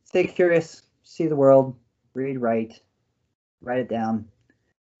 Stay curious, see the world, read, write it down,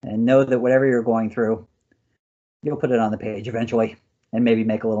 and know that whatever you're going through, you'll put it on the page eventually and maybe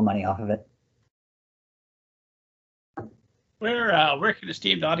make a little money off of it. Where can the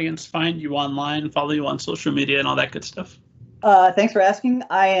esteemed audience find you online, follow you on social media, and all that good stuff? Thanks for asking.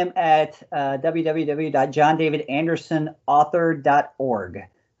 I am at www.johndavidandersonauthor.org.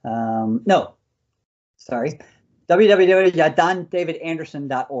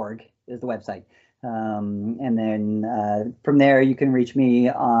 www.dondavidanderson.org is the website. And then from there, you can reach me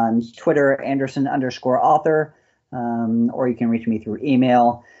on Twitter, Anderson_author, or you can reach me through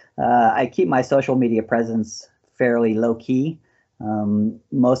email. I keep my social media presence fairly low key,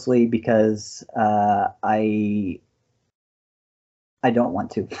 mostly because I don't want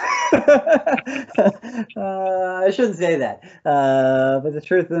to. I shouldn't say that. But the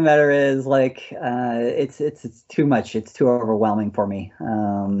truth of the matter is, like, it's too much. It's too overwhelming for me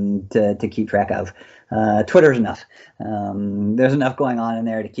to keep track of. Twitter's enough. There's enough going on in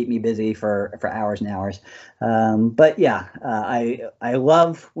there to keep me busy for hours and hours. But yeah, I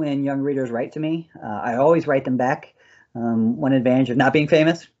love when young readers write to me. I always write them back. One advantage of not being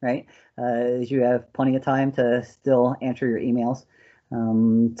famous, right, is you have plenty of time to still answer your emails.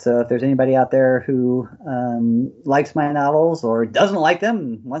 So if there's anybody out there who likes my novels or doesn't like them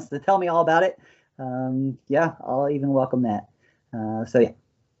and wants to tell me all about it, yeah, I'll even welcome that. So yeah.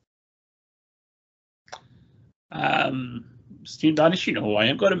 Steve Donish, you know who I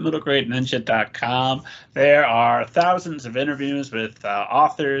am. Go to middlegradeninja.com. There are thousands of interviews with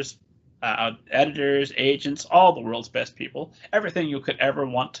authors, editors, agents, all the world's best people. Everything you could ever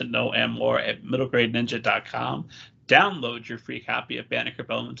want to know and more at middlegradeninja.com. Download your free copy of Banneker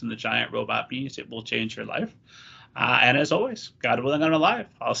Bones and the Giant Robot Beast. It will change your life. And as always, God willing, I'm alive.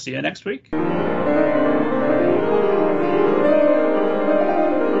 I'll see you next week.